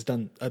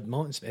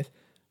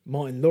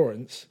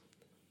Lawrence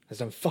has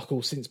done fuck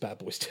all since Bad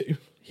Boys 2.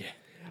 Yeah.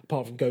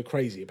 Apart from go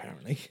crazy,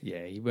 apparently.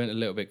 Yeah, he went a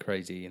little bit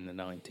crazy in the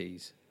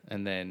 90s,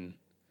 and then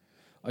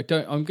I'm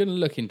going to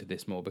look into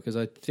this more because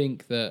I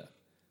think that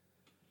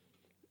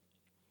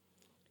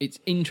it's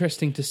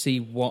interesting to see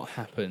what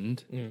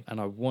happened,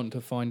 and I want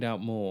to find out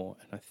more.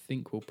 And I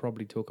think we'll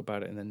probably talk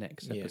about it in the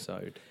next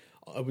episode.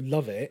 I would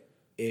love it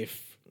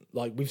if,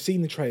 like, we've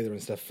seen the trailer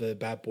and stuff for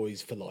Bad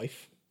Boys for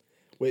Life,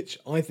 which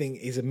I think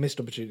is a missed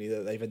opportunity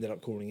that they've ended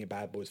up calling it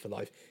Bad Boys for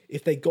Life.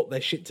 If they got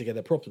their shit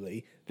together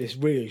properly, this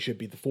really should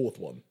be the fourth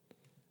one.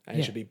 And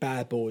it should be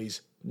Bad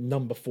Boys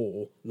number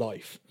 4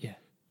 Life. Yeah.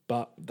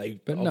 But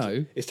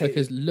no,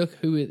 because look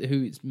who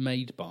it's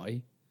made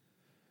by.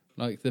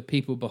 Like, the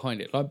people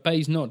behind it. Like,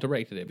 Bay's not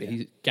directed it, but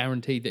he's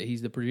guaranteed that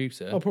he's the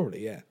producer. Oh,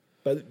 probably, yeah.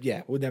 But,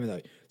 yeah, we'll never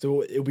know.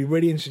 So it'll be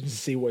really interesting to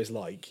see what it's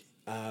like.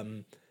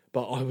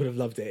 But I would have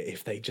loved it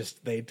if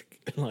they'd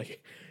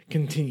like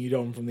continued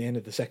on from the end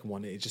of the second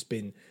one. It had just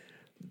been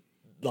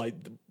like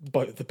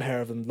both the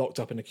pair of them locked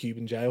up in a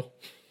Cuban jail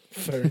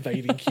for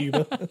invading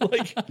Cuba.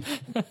 Like,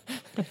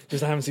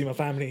 just I haven't seen my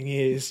family in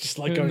years. Just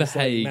like going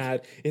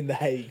mad in The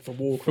Hague for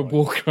war crimes. For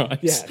war crimes.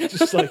 Yeah,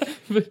 just like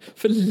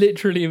for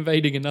literally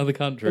invading another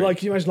country. But like,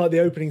 can you imagine like the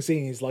opening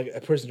scene is like a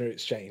prisoner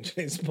exchange?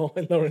 It's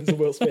Martin Lawrence and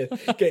Will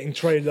Smith getting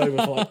traded over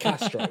for like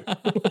Castro.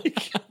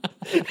 Like,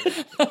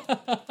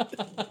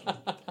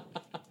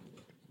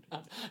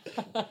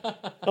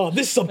 oh,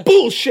 this is some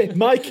bullshit,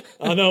 Mike.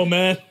 I know,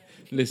 man.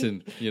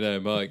 Listen,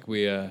 Mike,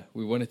 we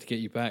wanted to get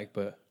you back,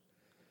 but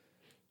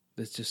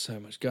there's just so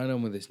much going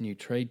on with this new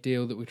trade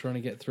deal that we're trying to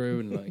get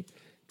through, and like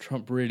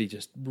Trump really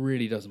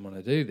doesn't want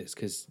to do this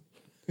because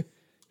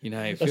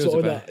it feels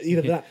about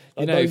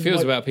it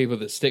feels about people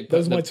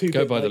that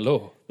go by the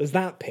law. There's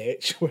that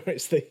pitch where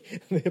it's the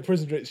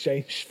prisoner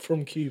exchange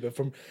from Cuba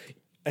from.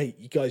 Hey,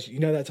 you guys,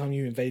 that time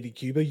you invaded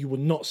Cuba, you were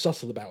not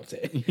subtle about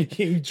it.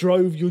 You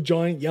drove your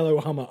giant yellow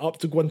Hummer up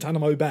to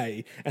Guantanamo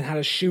Bay and had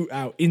a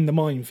shootout in the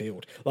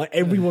minefield. Like,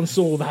 everyone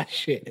saw that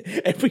shit.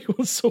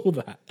 Everyone saw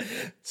that.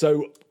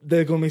 So there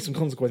are going to be some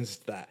consequences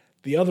to that.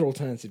 The other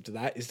alternative to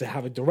that is to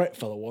have a direct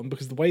follow-on,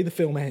 because the way the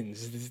film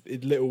ends is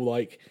this little,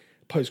 like,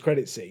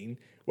 post-credit scene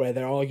where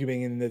they're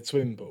arguing in the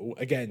swimming pool,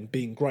 again,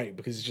 being great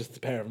because it's just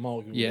the pair of them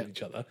arguing with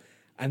each other.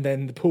 And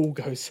then the pool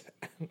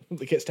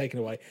it gets taken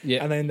away,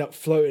 and they end up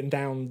floating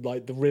down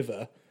like the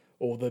river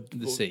or the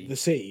sea. The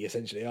sea,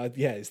 essentially.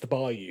 It's the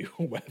bayou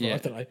or whatever. I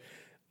don't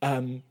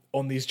know.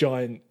 On these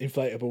giant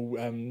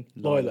inflatable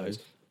lilos.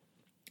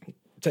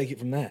 Take it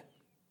from there,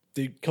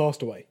 dude.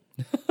 Castaway,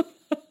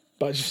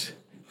 but just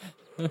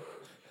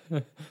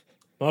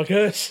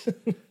Marcus.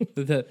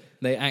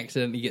 They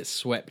accidentally get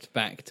swept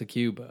back to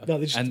Cuba,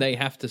 and they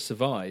have to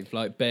survive,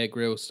 like Bear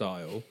Grylls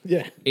style,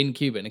 in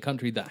Cuba, in a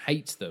country that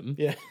hates them.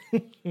 Yeah,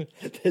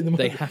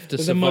 they have to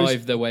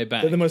survive their way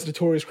back. They're the most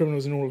notorious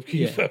criminals in all of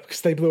Cuba because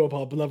they blew up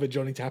our beloved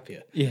Johnny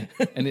Tapia. Yeah,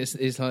 and it's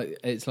like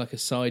a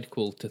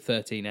sidequel to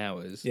 13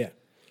 Hours. Yeah,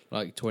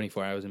 like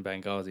 24 Hours in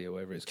Benghazi or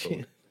whatever it's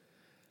called.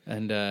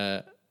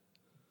 So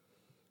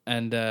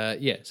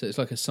it's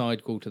like a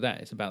sidequel to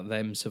that. It's about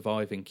them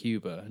surviving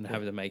Cuba and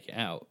having to make it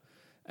out.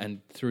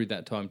 And through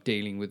that time,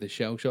 dealing with the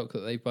shell shock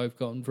that they've both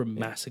gotten from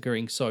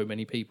massacring so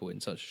many people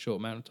in such a short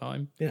amount of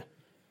time. Yeah.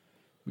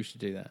 We should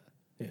do that.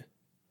 Yeah.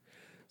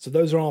 So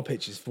those are our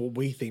pitches for what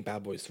we think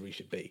Bad Boys 3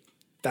 should be.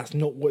 That's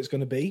not what it's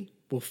going to be.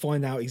 We'll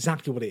find out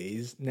exactly what it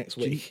is next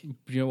week.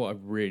 Do you know what I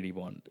really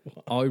want?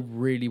 I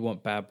really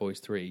want Bad Boys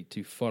 3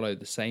 to follow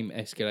the same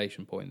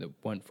escalation point that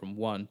went from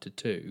 1 to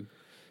 2.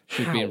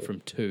 Should be in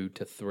from 2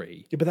 to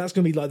 3. Yeah, but that's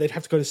going to be like they'd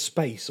have to go to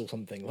space or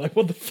something. Like,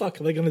 what the fuck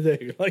are they going to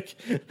do? Like,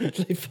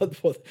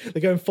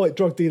 they go and fight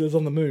drug dealers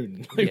on the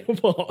moon. Like,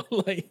 what?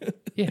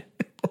 Like, yeah.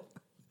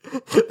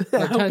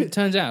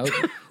 Turns out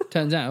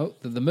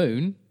that the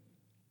moon,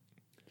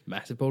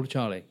 massive bowl of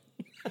Charlie.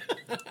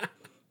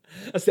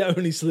 That's the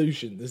only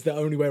solution. That's the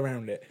only way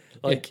around it.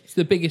 Like, it's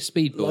the biggest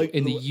speedball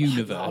in the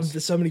universe.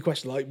 There's so many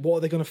questions. Like, what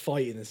are they going to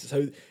fight in this?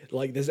 So,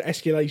 like, there's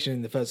escalation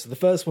in the first. So the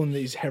first one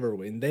is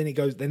heroin. Then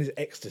it's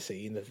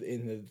ecstasy in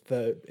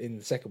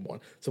the second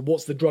one. So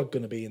what's the drug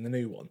going to be in the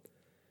new one?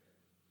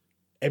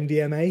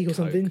 MDMA or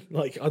something?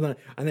 Like, I don't know.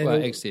 And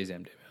then ecstasy is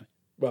MDMA.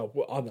 Well,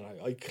 I don't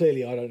know.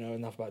 I don't know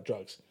enough about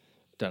drugs.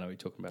 Don't know what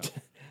you're talking about.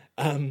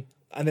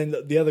 And then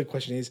the other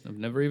question is, I've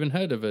never even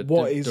heard of a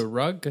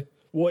drug.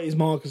 What is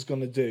Marcus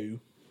going to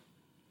do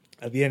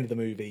at the end of the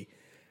movie?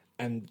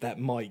 And that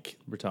Mike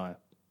retire.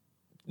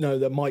 No,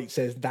 that Mike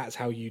says that's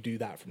how you do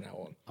that from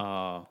now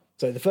on.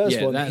 So the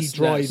first one, he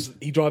drives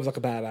like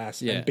a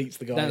badass and beats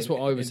the guy. That's what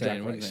I was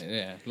saying, wasn't it?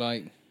 Yeah,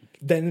 like.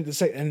 Then the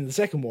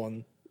second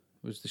one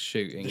was the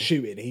shooting.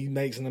 He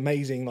makes an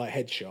amazing like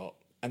headshot,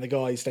 and the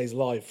guy stays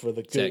alive for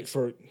the sex.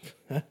 Huh?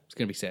 It's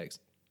gonna be sex.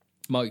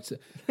 Mike's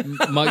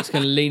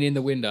gonna lean in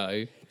the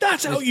window.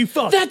 That's how you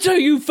fuck. That's how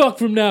you fuck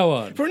from now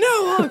on. From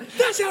now on,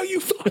 that's how you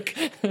fuck.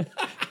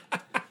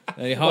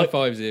 And he high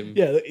fives him.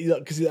 Yeah,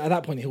 because at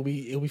that point he'll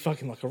be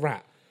fucking like a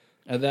rat.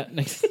 And that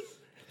next,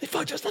 they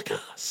fuck just like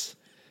us.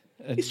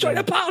 He's trying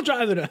to pile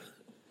driving her.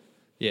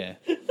 Yeah.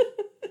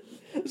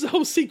 There's a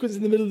whole sequence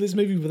in the middle of this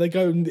movie where they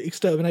go and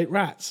exterminate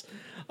rats.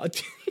 I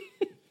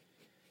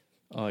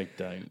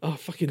don't. I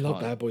fucking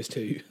love Bad Boys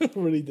 2. I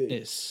really do.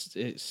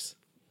 It's.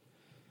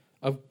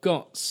 I've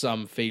got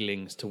some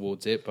feelings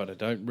towards it, but I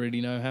don't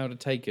really know how to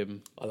take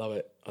them. I love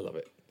it.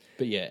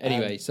 But yeah,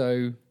 anyway,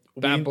 so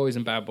Bad Boys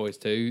and Bad Boys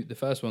 2. The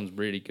first one's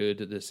really good.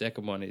 The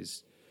second one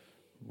is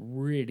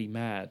really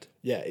mad.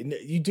 Yeah,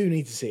 you do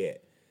need to see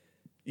it.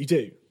 You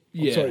do.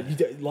 Yeah. Sorry,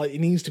 it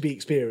needs to be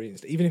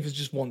experienced. Even if it's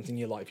just once in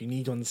your life, you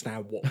need to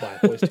understand what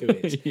Bad Boys 2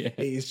 is. Yeah. It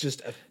is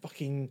just a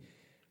fucking...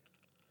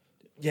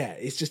 Yeah,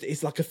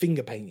 it's like a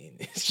finger painting.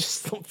 It's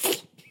just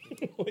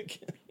like...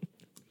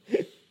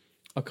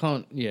 I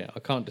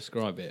can't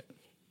describe it.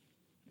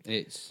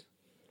 It's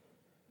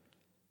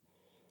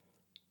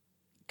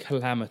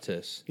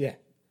calamitous. Yeah.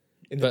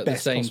 But at the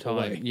same possible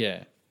time, way.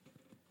 yeah.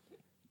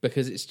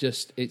 Because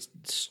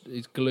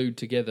it's glued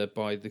together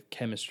by the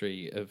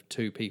chemistry of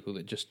two people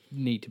that just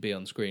need to be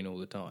on screen all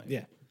the time.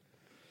 Yeah.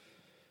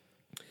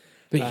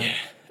 But yeah.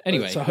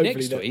 Anyway, so hopefully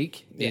next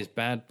week is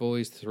Bad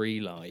Boys 3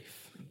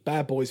 Life.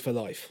 Bad Boys for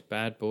life.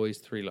 Bad Boys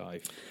 3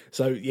 Life.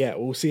 So yeah,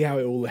 we'll see how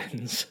it all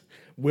ends.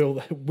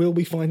 Will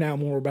we find out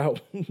more about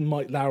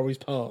Mike Lowry's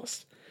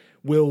past?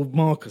 Will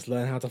Marcus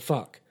learn how to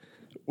fuck?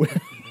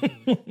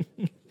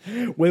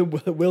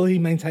 Will he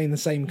maintain the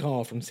same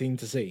car from scene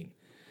to scene?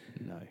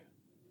 No.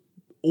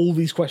 All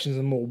these questions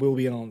and more will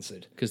be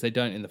answered. Because they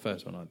don't in the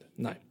first one either.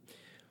 No.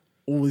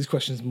 All these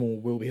questions and more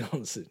will be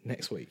answered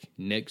next week.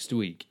 Next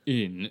week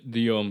in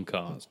the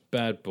Omcast,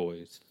 Bad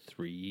Boys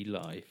 3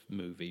 Life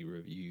movie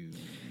review.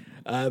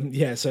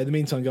 So in the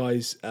meantime,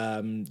 guys,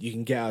 you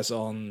can get us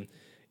on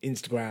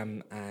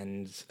Instagram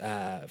and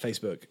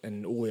Facebook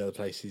and all the other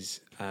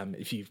places.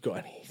 If you've got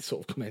any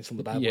sort of comments on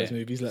the Bad Boys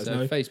movies, let us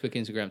know. Facebook,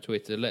 Instagram,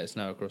 Twitter, let us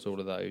know across all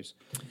of those.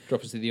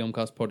 Drop us at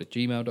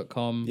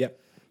theomcastpod@gmail.com. Yep.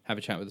 Have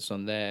a chat with us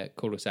on there.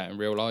 Call us out in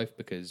real life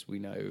because we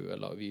know a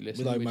lot of you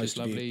listen, We know which most is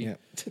of you, lovely.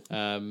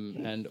 yeah.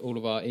 And all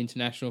of our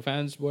international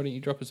fans, why don't you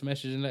drop us a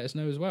message and let us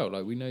know as well?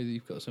 Like, we know that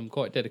you've got some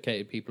quite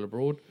dedicated people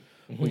abroad,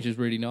 which is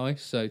really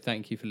nice. So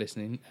thank you for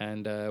listening,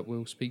 and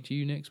we'll speak to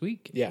you next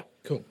week. Yeah,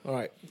 cool. All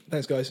right.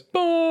 Thanks, guys.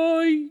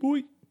 Bye.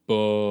 Bye.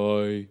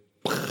 Bye.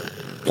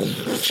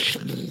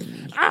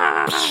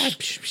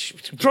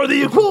 Throw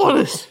the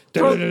applause!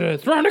 Throw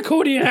an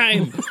accordion at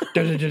him.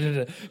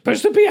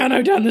 Push the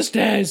piano down the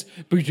stairs.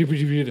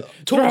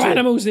 Throw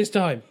animals this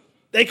time.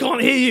 They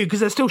can't hear you because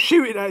they're still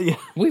shooting at you.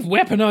 We've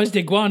weaponized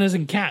iguanas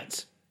and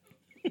cats.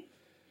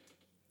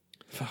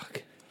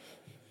 Fuck.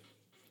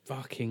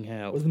 Fucking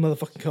hell. Where's the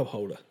motherfucking cup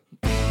holder?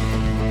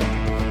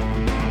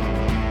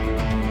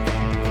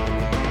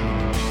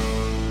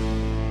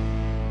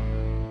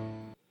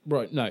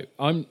 Right, no.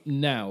 I'm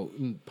now,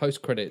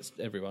 post-credits,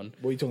 everyone.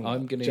 What are you talking about?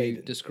 I'm going to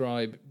Jaden.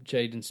 describe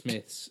Jaden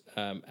Smith's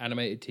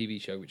animated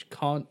TV show, which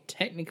can't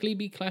technically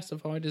be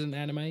classified as an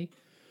anime.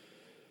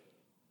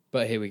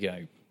 But here we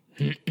go.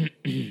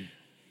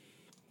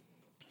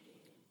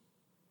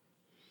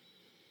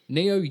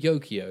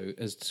 Neo-Yokio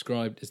is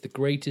described as the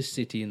greatest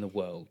city in the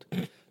world.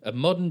 A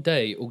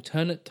modern-day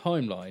alternate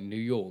timeline New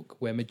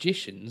York where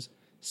magicians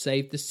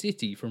saved the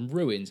city from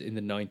ruins in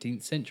the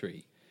 19th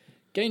century,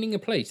 gaining a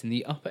place in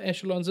the upper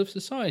echelons of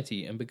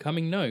society and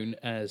becoming known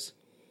as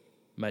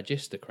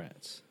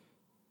magistocrats.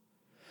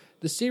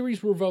 The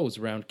series revolves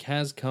around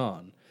Kaz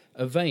Khan,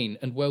 a vain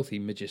and wealthy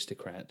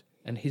magistocrat,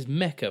 and his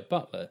mecha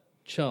butler,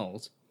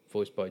 Charles,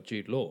 voiced by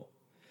Jude Law,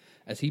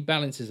 as he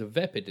balances a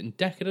vapid and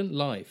decadent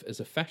life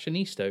as a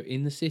fashionista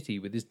in the city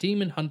with his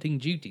demon-hunting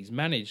duties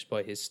managed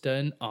by his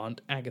stern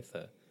Aunt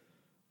Agatha,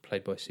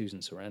 played by Susan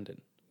Sarandon.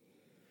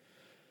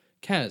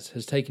 Kaz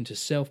has taken to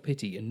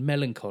self-pity and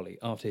melancholy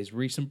after his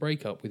recent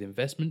breakup with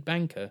investment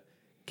banker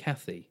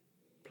Kathy,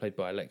 played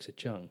by Alexa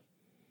Chung,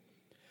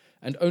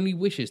 and only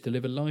wishes to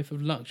live a life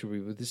of luxury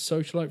with his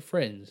socialite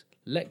friends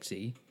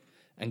Lexi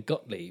and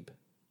Gottlieb.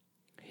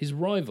 His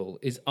rival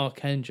is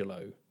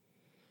Arcangelo,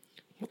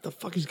 What the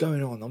fuck is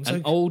going on?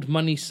 an old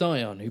money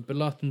scion who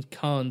belatons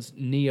Khan's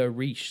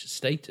neo-riche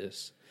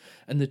status,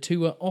 and the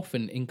two are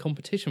often in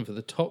competition for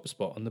the top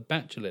spot on the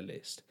Bachelor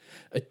list,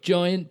 a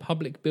giant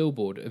public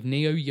billboard of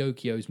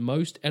Neo-Yokio's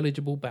most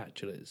eligible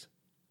bachelors.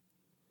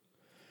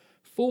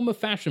 Former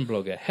fashion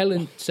blogger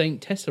Helen St.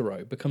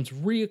 Tessero becomes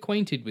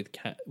reacquainted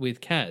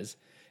with Kaz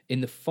in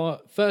the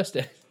first...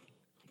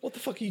 What the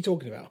fuck are you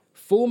talking about?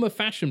 Former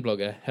fashion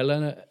blogger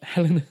Helena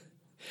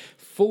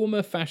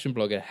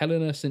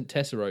St.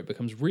 Tessero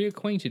becomes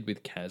reacquainted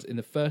with Kaz in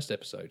the first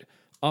episode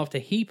after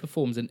he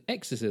performs an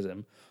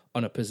exorcism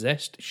on a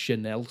possessed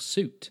Chanel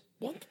suit.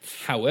 What?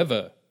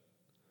 However,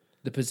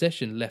 the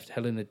possession left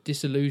Helena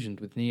disillusioned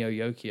with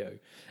Neo-Yokio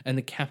and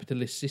the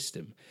capitalist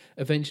system,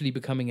 eventually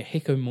becoming a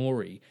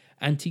hikomori,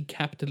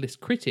 anti-capitalist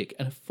critic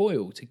and a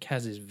foil to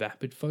Kaz's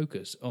vapid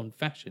focus on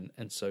fashion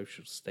and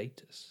social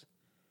status.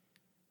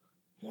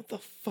 What the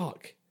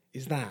fuck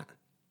is that?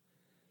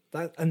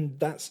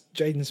 That's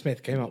Jaden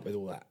Smith came up with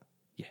all that.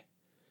 Yeah.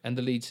 And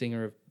the lead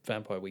singer of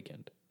Vampire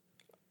Weekend.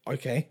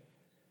 Okay.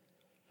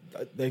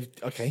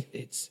 Okay.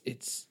 It's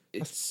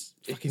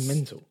fucking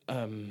mental.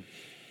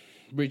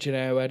 Richard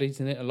Ayoade's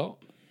in it a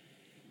lot.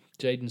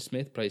 Jaden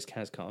Smith plays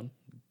Kaz Khan.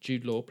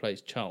 Jude Law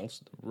plays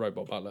Charles, the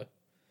robot butler.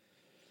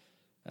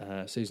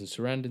 Susan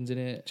Sarandon's in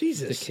it.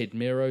 Jesus. The Kid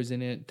Miro's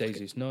in it.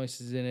 Jesus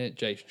Nice is in it.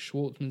 Jason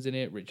Schwartzman's in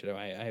it. Richard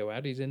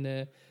Ayoade's in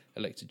there.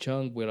 Alexa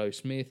Chung, Willow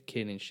Smith,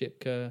 Kiernan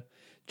Shipka,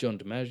 John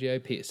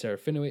DiMaggio, Peter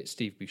Serafinowicz,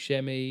 Steve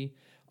Buscemi,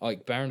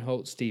 Ike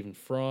Barinholtz, Stephen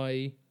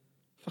Fry,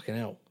 Fucking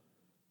hell.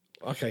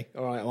 Okay,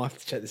 all right, I'll have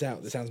to check this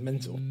out. This sounds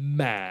mental.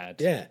 Mad.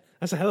 Yeah,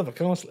 that's a hell of a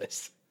cast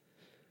list.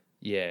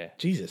 Yeah.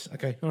 Jesus.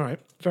 Okay, all right,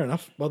 fair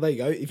enough. Well, there you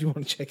go. If you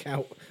want to check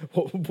out,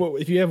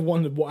 if you ever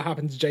wondered what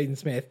happened to Jaden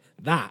Smith,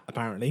 that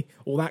apparently,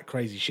 all that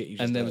crazy shit you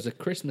just And there heard. was a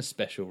Christmas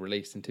special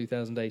released in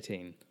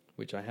 2018,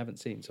 which I haven't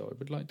seen, so I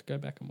would like to go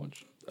back and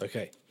watch.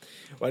 Okay.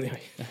 Well,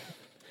 anyway,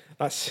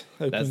 that's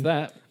That's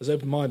that. That's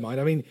opened my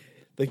mind. I mean,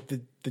 the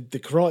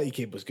Karate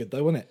Kid was good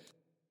though, wasn't it?